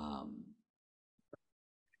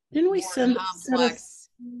Didn't we more send complex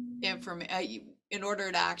information in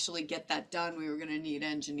order to actually get that done? We were going to need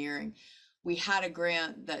engineering. We had a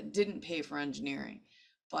grant that didn't pay for engineering,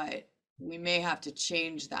 but we may have to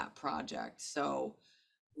change that project. So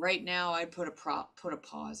right now I put a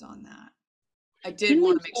pause on that. I did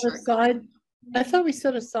want to make sure it got done. I thought we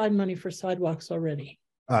set aside money for sidewalks already.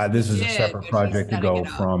 This is a did, separate but he's project to setting go it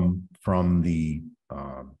up. from the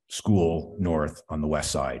school north on the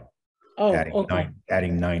west side. Oh, Adding okay.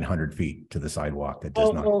 adding 900 feet to the sidewalk that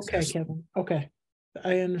does not Oh, okay, exist. Kevin. Okay.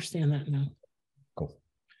 I understand that now. Cool.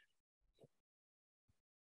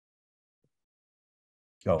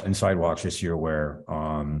 Oh, and sidewalks this year where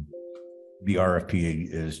the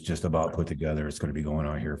RFP is just about put together. It's going to be going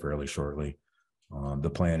on here fairly shortly. The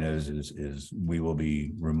plan is we will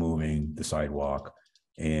be removing the sidewalk,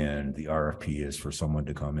 and the RFP is for someone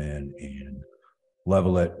to come in and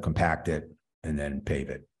level it, compact it, and then pave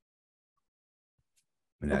it.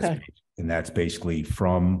 And that's basically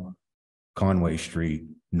from Conway Street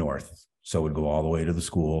north. So it would go all the way to the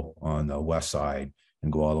school on the west side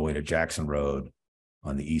and go all the way to Jackson Road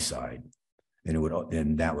on the east side.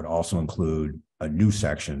 And that would also include a new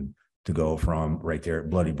section to go from right there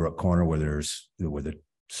at Bloody Brook Corner where the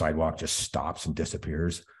sidewalk just stops and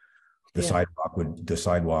disappears. The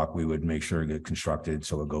sidewalk we would make sure get constructed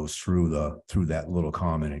so it goes through that little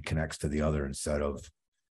common and connects to the other instead of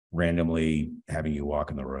randomly having you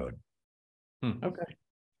walk in the road. Okay.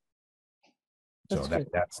 So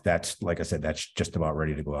that's like I said, that's just about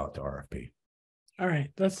ready to go out to RFP. All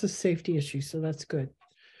right. That's a safety issue. So that's good.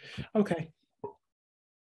 Okay.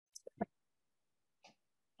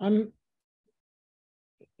 All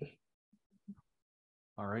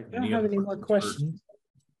right. I don't have any more questions.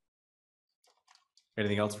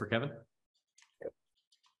 Anything else for Kevin?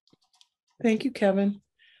 Thank you, Kevin.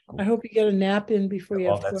 I hope you get a nap in before you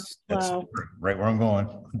have to That's plow. right where I'm going.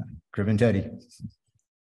 Crib and Teddy.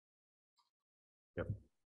 Yep.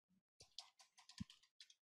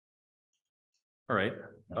 All right.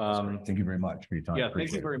 Thank you very much for your time. Yeah, thank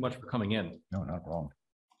Appreciate you very much for coming in. No, not a problem.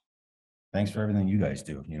 Thanks for everything you guys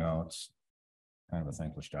do. You know, it's kind of a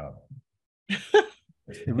thankless job. It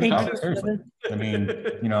really Thank you, is, seriously. Kevin. I mean,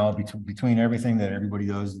 you know, between everything that everybody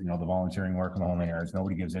does, you know, the volunteering work and the whole nine yards,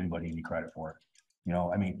 nobody gives anybody any credit for it. You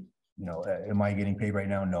know, I mean, you know, am I getting paid right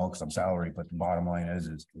now? No, because I'm salary. But the bottom line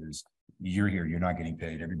is you're here, you're not getting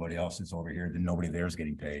paid. Everybody else is over here, then nobody there is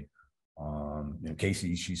getting paid. You know,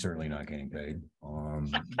 Casey, she's certainly not getting paid.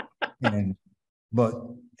 But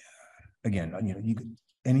again, you know, you could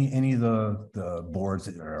any of the boards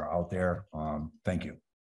that are out there, thank you.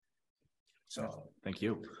 So Thank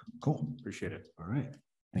you. cool. Appreciate it. All right.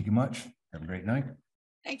 Thank you much. Have a great night.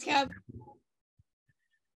 Thanks, Kev.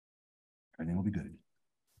 Everything will be good.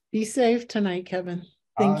 Be safe tonight, Kevin.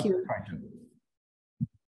 Thank you. Try to.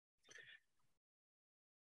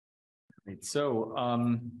 Right, so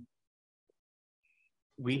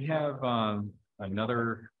we have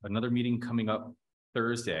another meeting coming up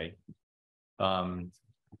Thursday. Does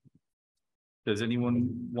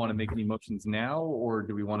anyone want to make any motions now, or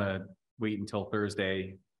do we want to wait until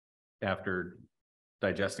Thursday after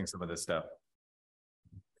digesting some of this stuff?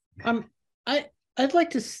 I'd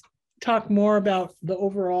like to talk more about the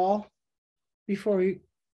overall before we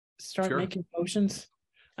start making motions.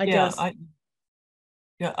 I guess. I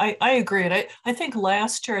agree. And I think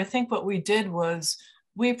last year, I think what we did was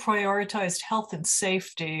we prioritized health and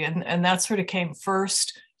safety, and that sort of came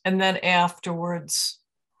first, and then afterwards,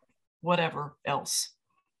 whatever else.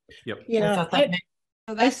 Yep. Yeah.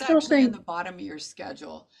 So that's still actually in think- the bottom of your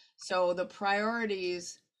schedule. So the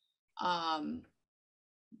priorities, the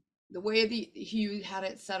way you had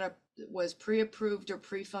it set up was pre-approved or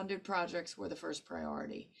pre-funded projects were the first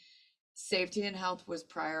priority. Safety and health was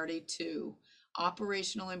priority 2.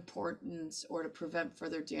 Operational importance or to prevent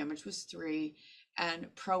further damage was 3. And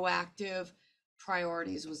proactive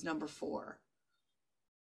priorities was number 4.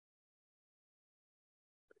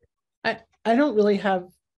 I don't really have,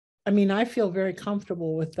 I mean, I feel very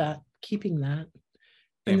comfortable with that, keeping that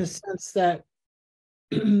in the sense that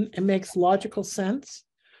it makes logical sense.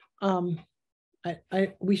 We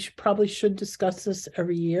probably should discuss this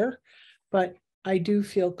every year, but I do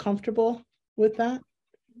feel comfortable with that.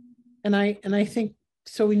 And I think,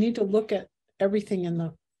 so we need to look at everything in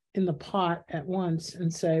the pot at once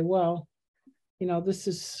and say, well, you know, this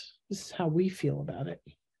is how we feel about it.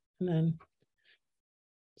 And then,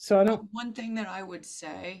 so I don't. One thing that I would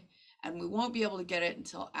say, and we won't be able to get it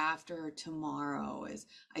until after tomorrow, is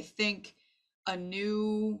I think a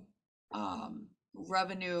new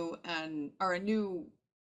revenue or a new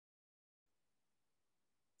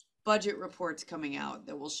budget reports coming out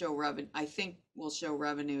that will show I think will show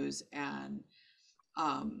revenues and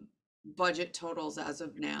budget totals as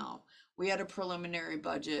of now. We had a preliminary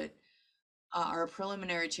budget or a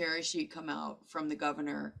preliminary cherry sheet come out from the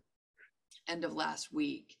governor end of last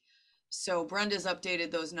week. So Brenda's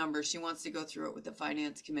updated those numbers. She wants to go through it with the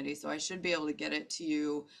finance committee. So I should be able to get it to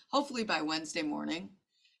you hopefully by Wednesday morning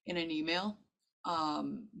in an email.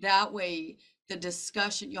 That way the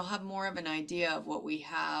discussion, you'll have more of an idea of what we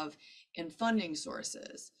have in funding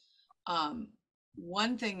sources.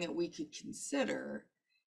 One thing that we could consider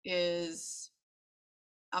is,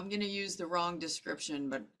 I'm going to use the wrong description,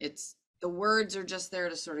 but the words are just there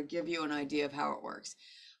to sort of give you an idea of how it works.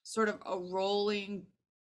 Sort of a rolling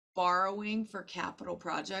borrowing for capital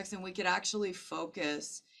projects, and we could actually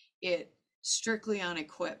focus it strictly on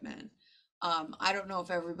equipment. I don't know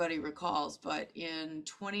if everybody recalls, but in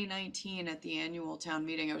 2019 at the annual town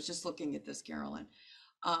meeting, I was just looking at this, Carolyn,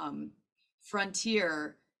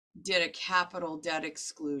 Frontier did a capital debt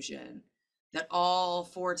exclusion that all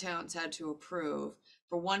 4 towns had to approve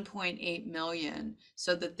for 1.8 million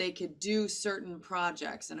so that they could do certain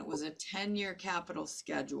projects, and it was a 10-year capital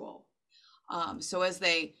schedule. So as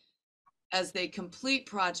they complete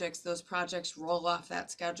projects, those projects roll off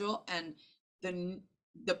that schedule, and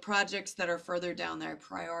the projects that are further down their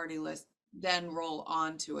priority list then roll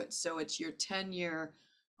onto it. So it's your 10-year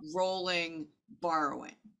rolling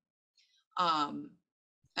borrowing.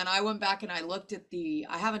 And I went back and I looked at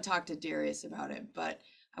I haven't talked to Darius about it, but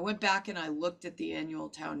I went back and I looked at the annual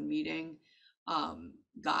town meeting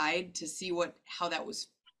guide to see how that was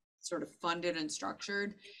sort of funded and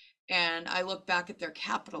structured. And I looked back at their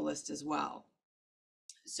capital list as well.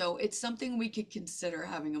 So it's something we could consider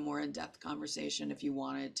having a more in-depth conversation if you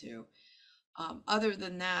wanted to. Other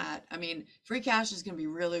than that, I mean, free cash is going to be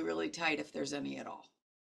really, really tight if there's any at all.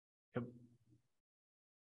 Yep.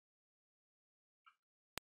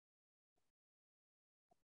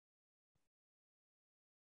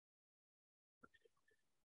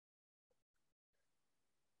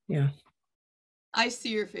 Yeah. I see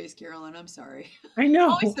your face, Carolyn. I'm sorry. I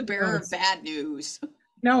know. Always the bearer of bad news.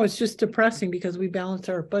 No, it's just depressing because we balance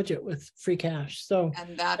our budget with free cash. So,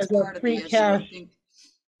 and that's as our part of free the issue. cash- I think.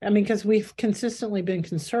 I mean, because we've consistently been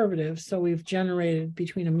conservative, so we've generated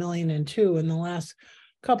between $1 million and $2 million. In the last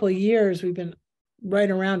couple of years, we've been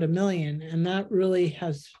right around $1 million, and that really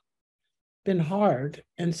has been hard.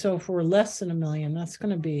 And so if we're less than $1 million, that's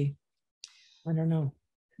going to be, I don't know.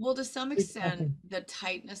 Well, to some extent, the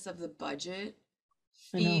tightness of the budget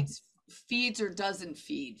feeds or doesn't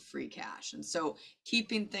feed free cash. And so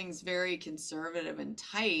keeping things very conservative and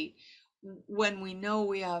tight when we know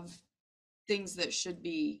we have things that should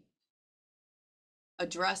be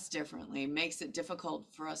addressed differently makes it difficult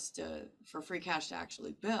for us for free cash to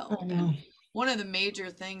actually build. And one of the major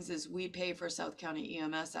things is we pay for South County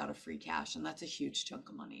EMS out of free cash, and that's a huge chunk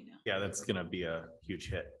of money now. Yeah, that's going to be a huge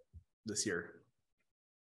hit this year.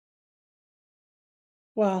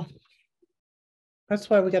 Well, that's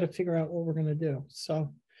why we got to figure out what we're going to do.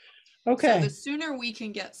 So, okay. So the sooner we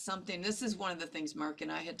can get something, this is one of the things Mark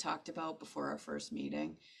and I had talked about before our first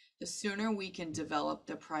meeting, the sooner we can develop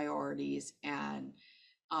the priorities and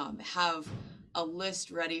have a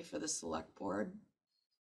list ready for the select board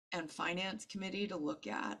and finance committee to look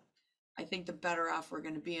at, I think the better off we're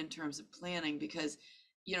going to be in terms of planning, because,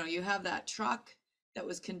 you know, you have that truck that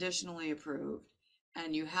was conditionally approved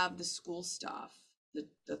and you have the school stuff,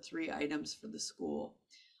 the 3 items for the school.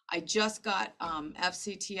 I just got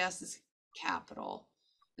FCTS's capital.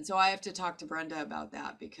 And so I have to talk to Brenda about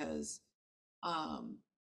that because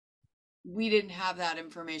we didn't have that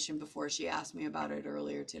information before. She asked me about it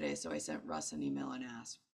earlier today. So I sent Russ an email and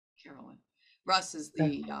asked Carolyn. Russ is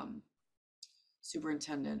the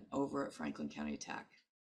superintendent over at Franklin County Tech.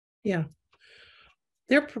 Yeah.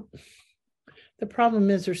 The problem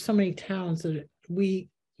is there's so many towns that we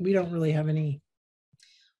don't really have any.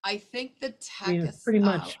 I think the tech is pretty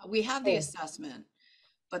much. We have the assessment,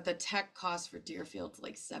 but the tech cost for Deerfield is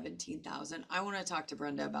like $17,000. I want to talk to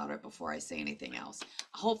Brenda about it before I say anything else.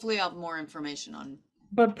 Hopefully I'll have more information on.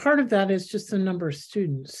 But part of that is just the number of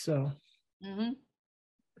students. So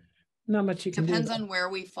not much you can do. Depends on where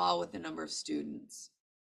we fall with the number of students.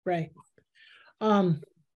 Right. I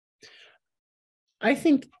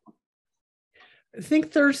think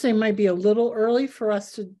Thursday might be a little early for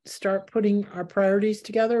us to start putting our priorities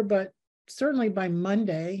together, but certainly by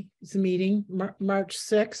Monday is the meeting, March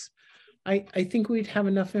 6th. I think we'd have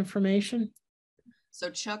enough information. So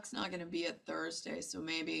Chuck's not going to be at Thursday. So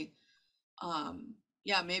maybe,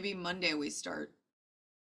 maybe Monday we start.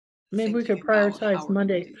 Maybe we could prioritize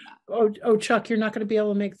Monday. Oh, Chuck, you're not going to be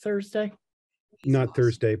able to make Thursday? Not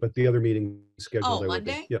Thursday, but the other meeting scheduled. Oh,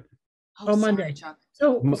 Monday? Yep. Oh, Monday. Sorry, Chuck.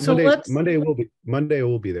 So Monday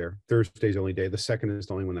will be there. Thursday's the only day. The 2nd is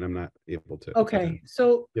the only one that I'm not able to. Okay.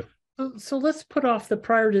 So let's put off the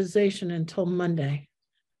prioritization until Monday.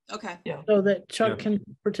 Okay. Yeah. so that Chuck Yeah. can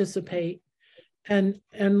participate. And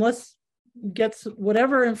let's get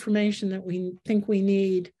whatever information that we think we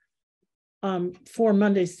need for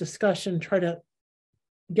Monday's discussion, try to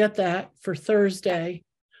get that for Thursday,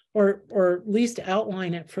 or at least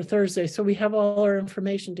outline it for Thursday, so we have all our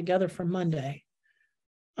information together for Monday.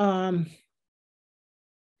 I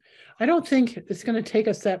don't think it's going to take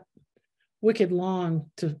us that wicked long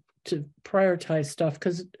to prioritize stuff,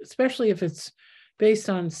 because especially if it's based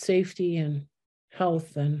on safety and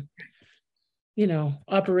health and, you know,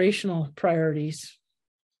 operational priorities,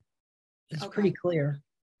 it's Okay. pretty clear.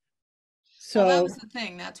 Well, that So was the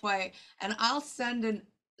thing. That's why, and I'll send an,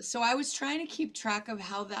 so I was trying to keep track of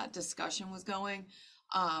how that discussion was going.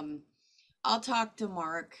 I'll talk to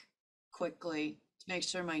Mark quickly to make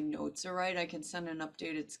sure my notes are right. I can send an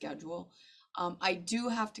updated schedule. I do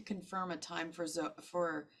have to confirm a time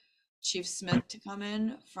for Chief Smith to come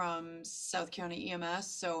in from South County EMS.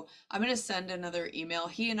 So I'm going to send another email.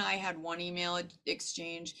 He and I had one email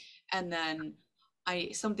exchange, and then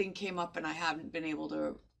something came up and I haven't been able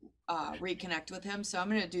to reconnect with him. So I'm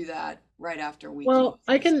going to do that right after we well, close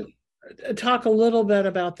I this can week. talk a little bit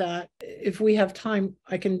about that. If we have time,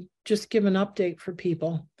 I can just give an update for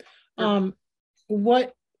people. Sure.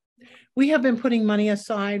 What we have been putting money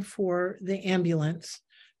aside for the ambulance,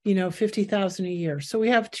 you know, 50,000 a year. So we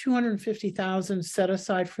have 250,000 set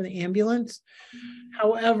aside for the ambulance.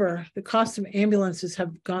 However, the cost of ambulances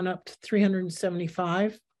have gone up to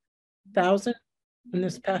 375,000 in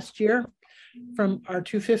this past year from our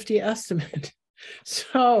 250 estimate.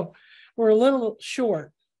 So we're a little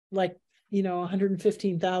short, like, you know,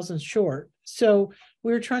 115,000 short. So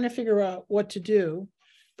we're trying to figure out what to do,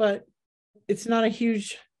 but it's not a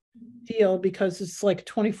huge deal because it's like a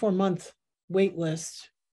 24-month wait list.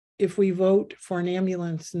 If we vote for an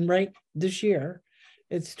ambulance, and right this year,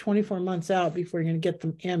 it's 24 months out before you're going to get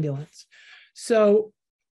the ambulance. So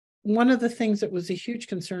one of the things that was a huge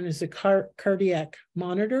concern is the cardiac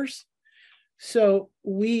monitors. So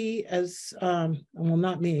we, as well,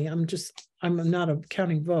 not me, I'm not a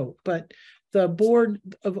counting vote, but the Board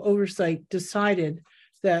of Oversight decided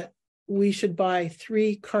that we should buy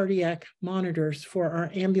 3 cardiac monitors for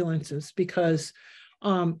our ambulances, because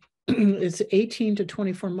it's 18 to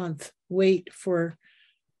 24 month wait for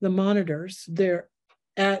the monitors. They're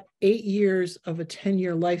at 8 years of a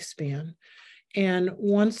 10-year lifespan. And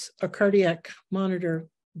once a cardiac monitor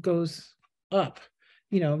goes up,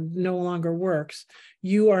 you know, no longer works,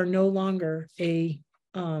 you are no longer a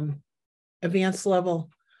advanced level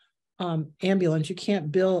ambulance. You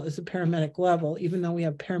can't bill as a paramedic level, even though we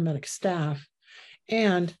have paramedic staff.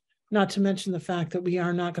 And not to mention the fact that we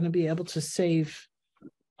are not going to be able to save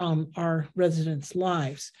our residents'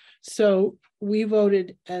 lives. So we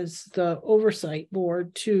voted as the oversight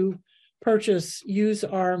board to use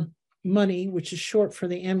our money, which is short for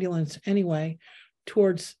the ambulance anyway,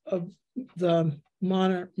 towards the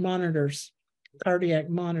monitors, cardiac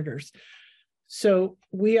monitors. So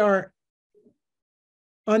we are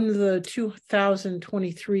on the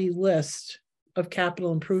 2023 list of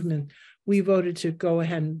capital improvement. We voted to go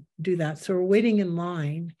ahead and do that. So we're waiting in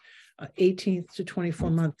line, 18th to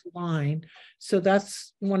 24-month line. So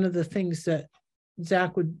that's one of the things that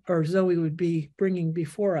Zach or Zoe would be bringing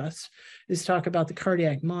before us, is talk about the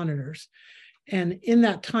cardiac monitors. And in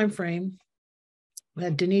that time frame,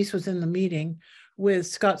 Denise was in the meeting with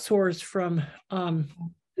Scott Soares from the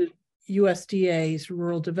USDA's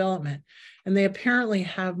rural development, and they apparently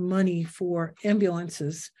have money for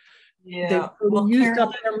ambulances. Yeah, They used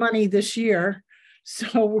up their money this year,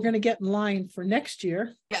 so we're going to get in line for next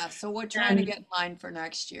year. Yeah, so we're trying to get in line for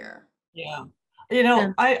next year. Yeah. You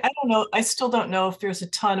know, I don't know. I still don't know if there's a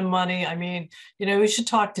ton of money. I mean, you know, we should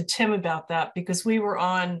talk to Tim about that, because we were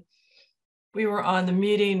on the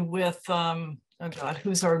meeting with oh God,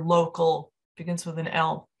 who's our local, begins with an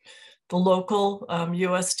L, the local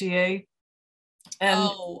USDA. And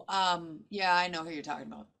yeah, I know who you're talking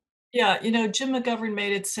about. yeah, you know, Jim McGovern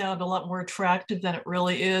made it sound a lot more attractive than it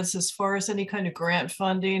really is as far as any kind of grant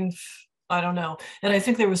funding. I don't know. And I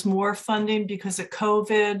think there was more funding because of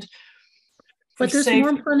COVID. But there's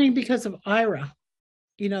more funding because of IRA,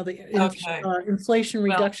 you know, the Inflation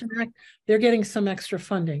Reduction Act. They're getting some extra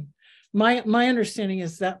funding. My understanding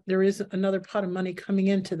is that there is another pot of money coming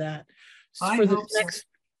into that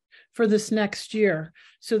for this next year.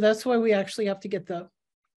 So that's why we actually have to get the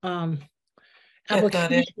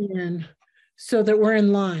application in, so that we're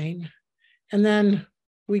in line, and then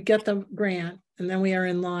we get the grant, and then we are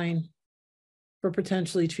in line for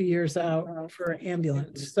potentially 2 years out for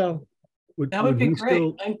ambulance. So that would be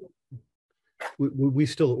great. Would we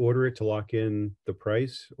still order it to lock in the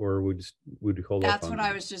price, or would we hold off That's on what I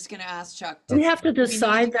that? was just gonna ask Chuck. We have to Do we need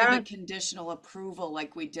decide give a that. conditional approval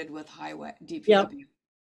like we did with highway Yep. DPW.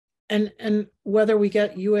 And whether we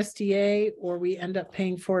get USDA or we end up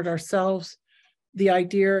paying for it ourselves, the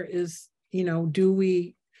idea is, you know,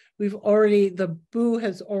 the Boo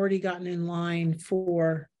has already gotten in line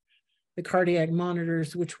for the cardiac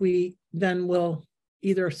monitors, which we then will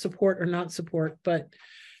either support or not support, but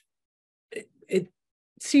it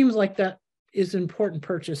seems like that is an important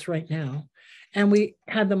purchase right now. And we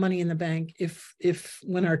had the money in the bank if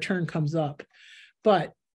when our turn comes up,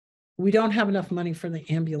 but we don't have enough money for the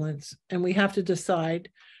ambulance, and we have to decide,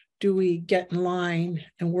 do we get in line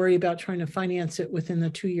and worry about trying to finance it within the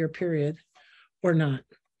 2-year period or not?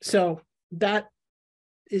 So that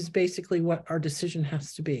is basically what our decision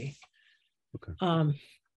has to be. Okay.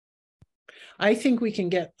 I think we can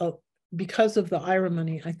get because of the IRA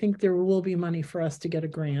money, I think there will be money for us to get a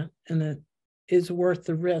grant, and it is worth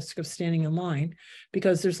the risk of standing in line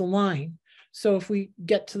because there's a line. So if we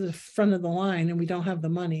get to the front of the line and we don't have the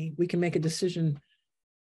money, we can make a decision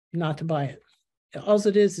not to buy it. All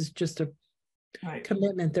it is just a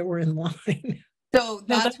commitment that we're in line. So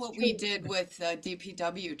that's what we did with the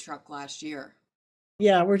DPW truck last year.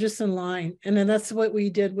 Yeah, we're just in line. And then that's what we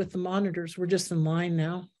did with the monitors. We're just in line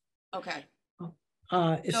now. Okay.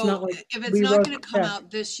 It's so not like if it's not going to come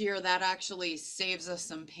out this year, that actually saves us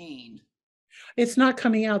some pain. It's not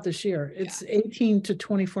coming out this year. It's 18 to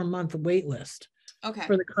 24 month wait list. Okay.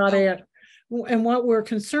 For the cardiac. And what we're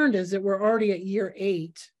concerned is that we're already at year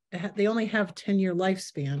 8. They only have 10-year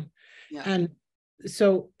lifespan. Yeah. And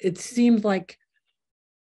so it seemed like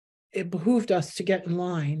it behooved us to get in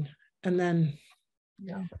line. And then,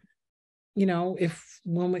 you know, if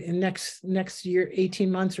when we next year,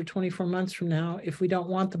 18 months or 24 months from now, if we don't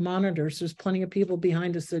want the monitors, there's plenty of people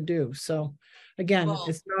behind us that do. So again,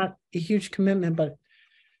 it's not a huge commitment, but it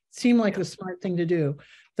seemed like the smart thing to do.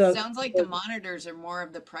 Sounds like the monitors are more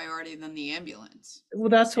of the priority than the ambulance. Well,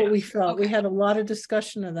 that's what we felt. We had a lot of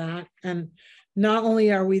discussion of that. And not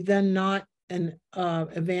only are we then not an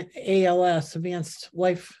ALS, advanced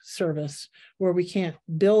life service, where we can't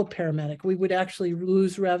bill a paramedic, we would actually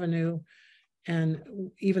lose revenue. And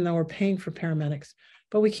even though we're paying for paramedics,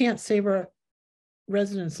 but we can't save our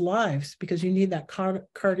residents' lives because you need that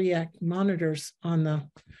cardiac monitors on the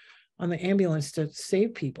ambulance to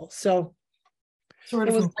save people. So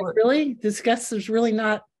it was like, really, there's really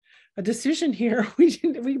not a decision here.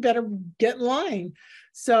 We better get in line.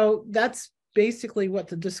 So that's basically what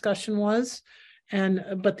the discussion was.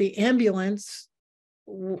 But the ambulance,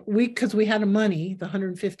 because we had the money, the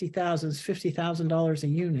 $150,000 is $50,000 a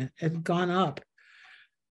unit. It had gone up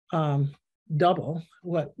double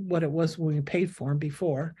what it was when we paid for them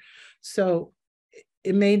before. So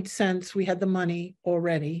it made sense. We had the money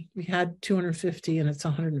already. We had 250 and it's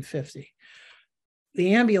 150.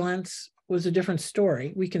 The ambulance was a different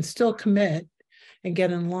story. We can still commit and get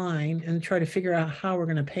in line and try to figure out how we're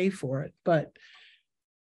going to pay for it. But,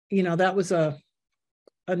 you know, that was a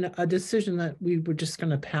decision that we were just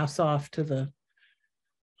going to pass off to the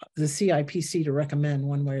CIPC to recommend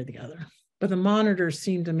one way or the other. But the monitors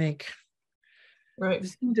seem to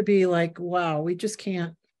seem to be like, wow, we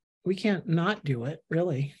can't not do it,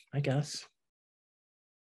 really, I guess.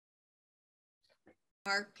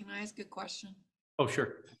 Mark, can I ask a question? Oh,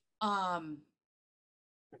 sure.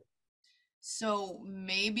 So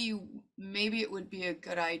maybe it would be a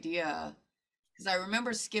good idea, because I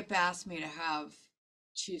remember Skip asked me to have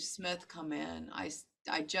Chief Smith come in. I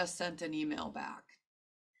just sent an email back.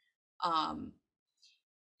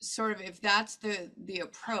 Sort of, if that's the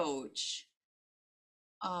approach,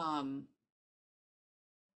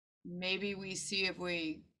 maybe we see if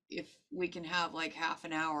we can have like half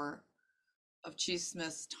an hour of Chief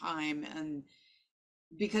Smith's time. And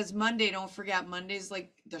because Monday, don't forget, Monday's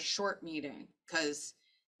like the short meeting, because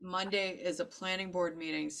Monday is a planning board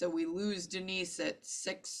meeting. So we lose Denise at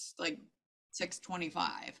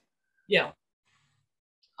 6:25. Yeah.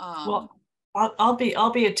 Well, I'll be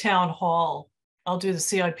at town hall. I'll do the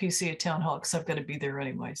CIPC at town hall because I've got to be there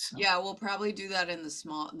anyway. So. Yeah, we'll probably do that in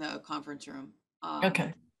the conference room.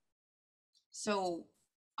 Okay. So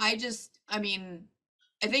I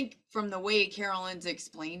think from the way Carolyn's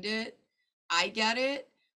explained it, I get it.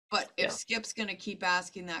 But if Skip's going to keep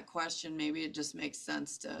asking that question, maybe it just makes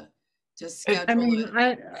sense to schedule I mean,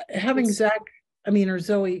 it. Having Zach, or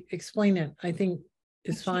Zoe explain it, I think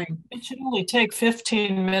is fine. It should only take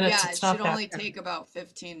 15 minutes. Yeah, it should only take about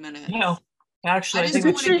 15 minutes. No, actually, I just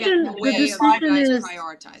want to get in the way of you guys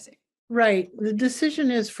prioritizing. Right. The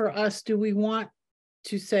decision is for us, do we want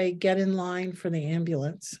to say get in line for the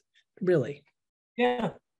ambulance? Really?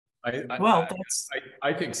 Yeah, Well, that's,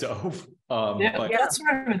 I think so. yeah, But that's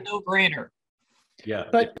sort of a no-brainer. yeah,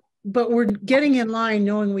 But we're getting in line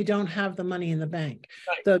knowing we don't have the money in the bank.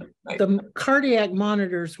 Right. The cardiac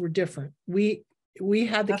monitors were different. We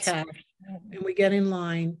had the That's- cash and we get in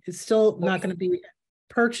line. It's still not going to be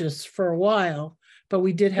purchased for a while, but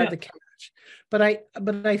we did have the cash. But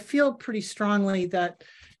I feel pretty strongly that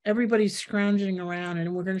everybody's scrounging around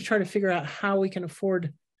and we're going to try to figure out how we can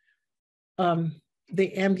afford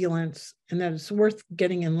the ambulance, and that it's worth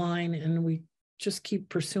getting in line, and we just keep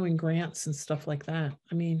pursuing grants and stuff like that.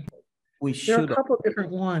 I mean, there are a couple of different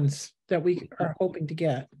ones that we are hoping to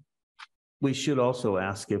get. We should also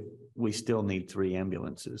ask if we still need 3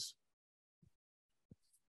 ambulances.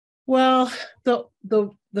 Well, the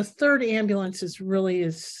third ambulance is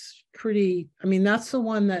pretty, I mean, that's the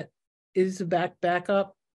one that is a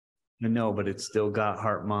backup. I know, but it's still got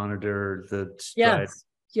heart monitor, the stride,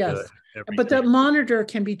 Yes. But that monitor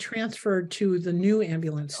can be transferred to the new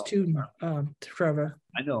ambulance too, Trevor.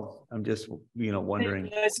 I know. I'm just, wondering.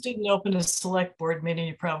 You guys didn't open a select board meeting.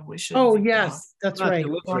 You probably should. Oh, yes, that's I'm not right.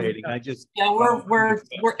 deliberating. I just. Yeah, we're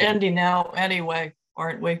ending now anyway,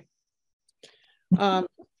 aren't we?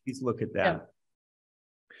 Please look at that.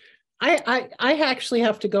 Yeah. I actually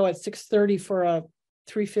have to go at 6:30 for a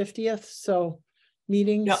 350th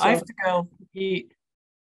meeting. Yeah, I have to go eat.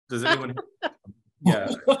 Does anyone?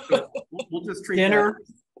 Yeah, we'll just treat dinner.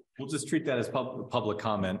 We'll just treat that as public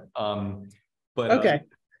comment. But okay,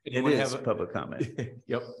 it is public comment.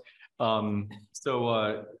 Yep.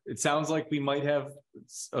 So it sounds like we might have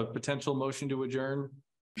a potential motion to adjourn.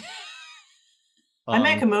 I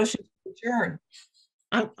make a motion to adjourn.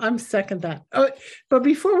 I'm second that. Oh, but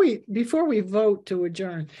before we vote to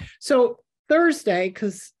adjourn, so Thursday,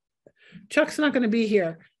 because Chuck's not going to be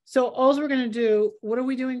here. So all we're going to do, what are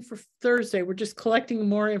we doing for Thursday? We're just collecting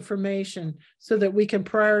more information so that we can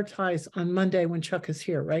prioritize on Monday when Chuck is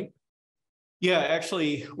here, right? Yeah,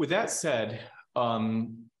 actually, with that said,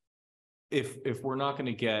 if we're not going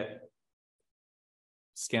to get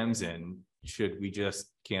schems in, should we just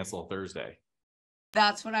cancel Thursday?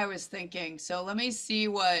 That's what I was thinking. So let me see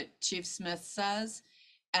what Chief Smith says,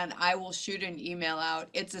 and I will shoot an email out.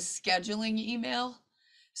 It's a scheduling email.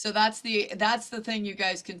 So that's the thing you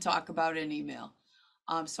guys can talk about in email.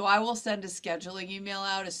 So I will send a scheduling email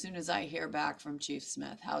out as soon as I hear back from Chief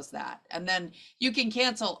Smith. How's that? And then you can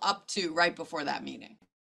cancel up to right before that meeting.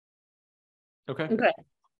 Okay.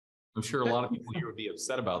 I'm sure a lot of people here would be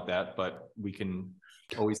upset about that, but we can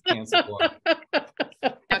always cancel one.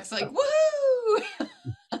 Chuck's like, woohoo!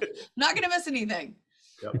 Not gonna miss anything.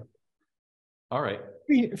 Yep. All right.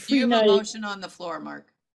 Do you have a motion on the floor, Mark?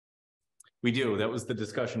 We do. That was the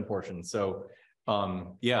discussion portion. So,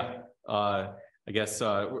 yeah, I guess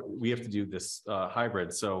we have to do this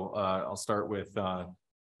hybrid. So I'll start with a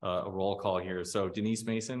roll call here. So Denise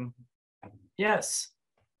Mason. Yes.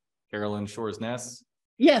 Carolyn Shores-Ness.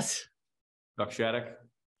 Yes. Chuck Shattuck.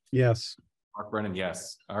 Yes. Mark Brennan.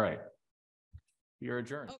 Yes. All right. We are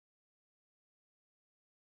adjourned.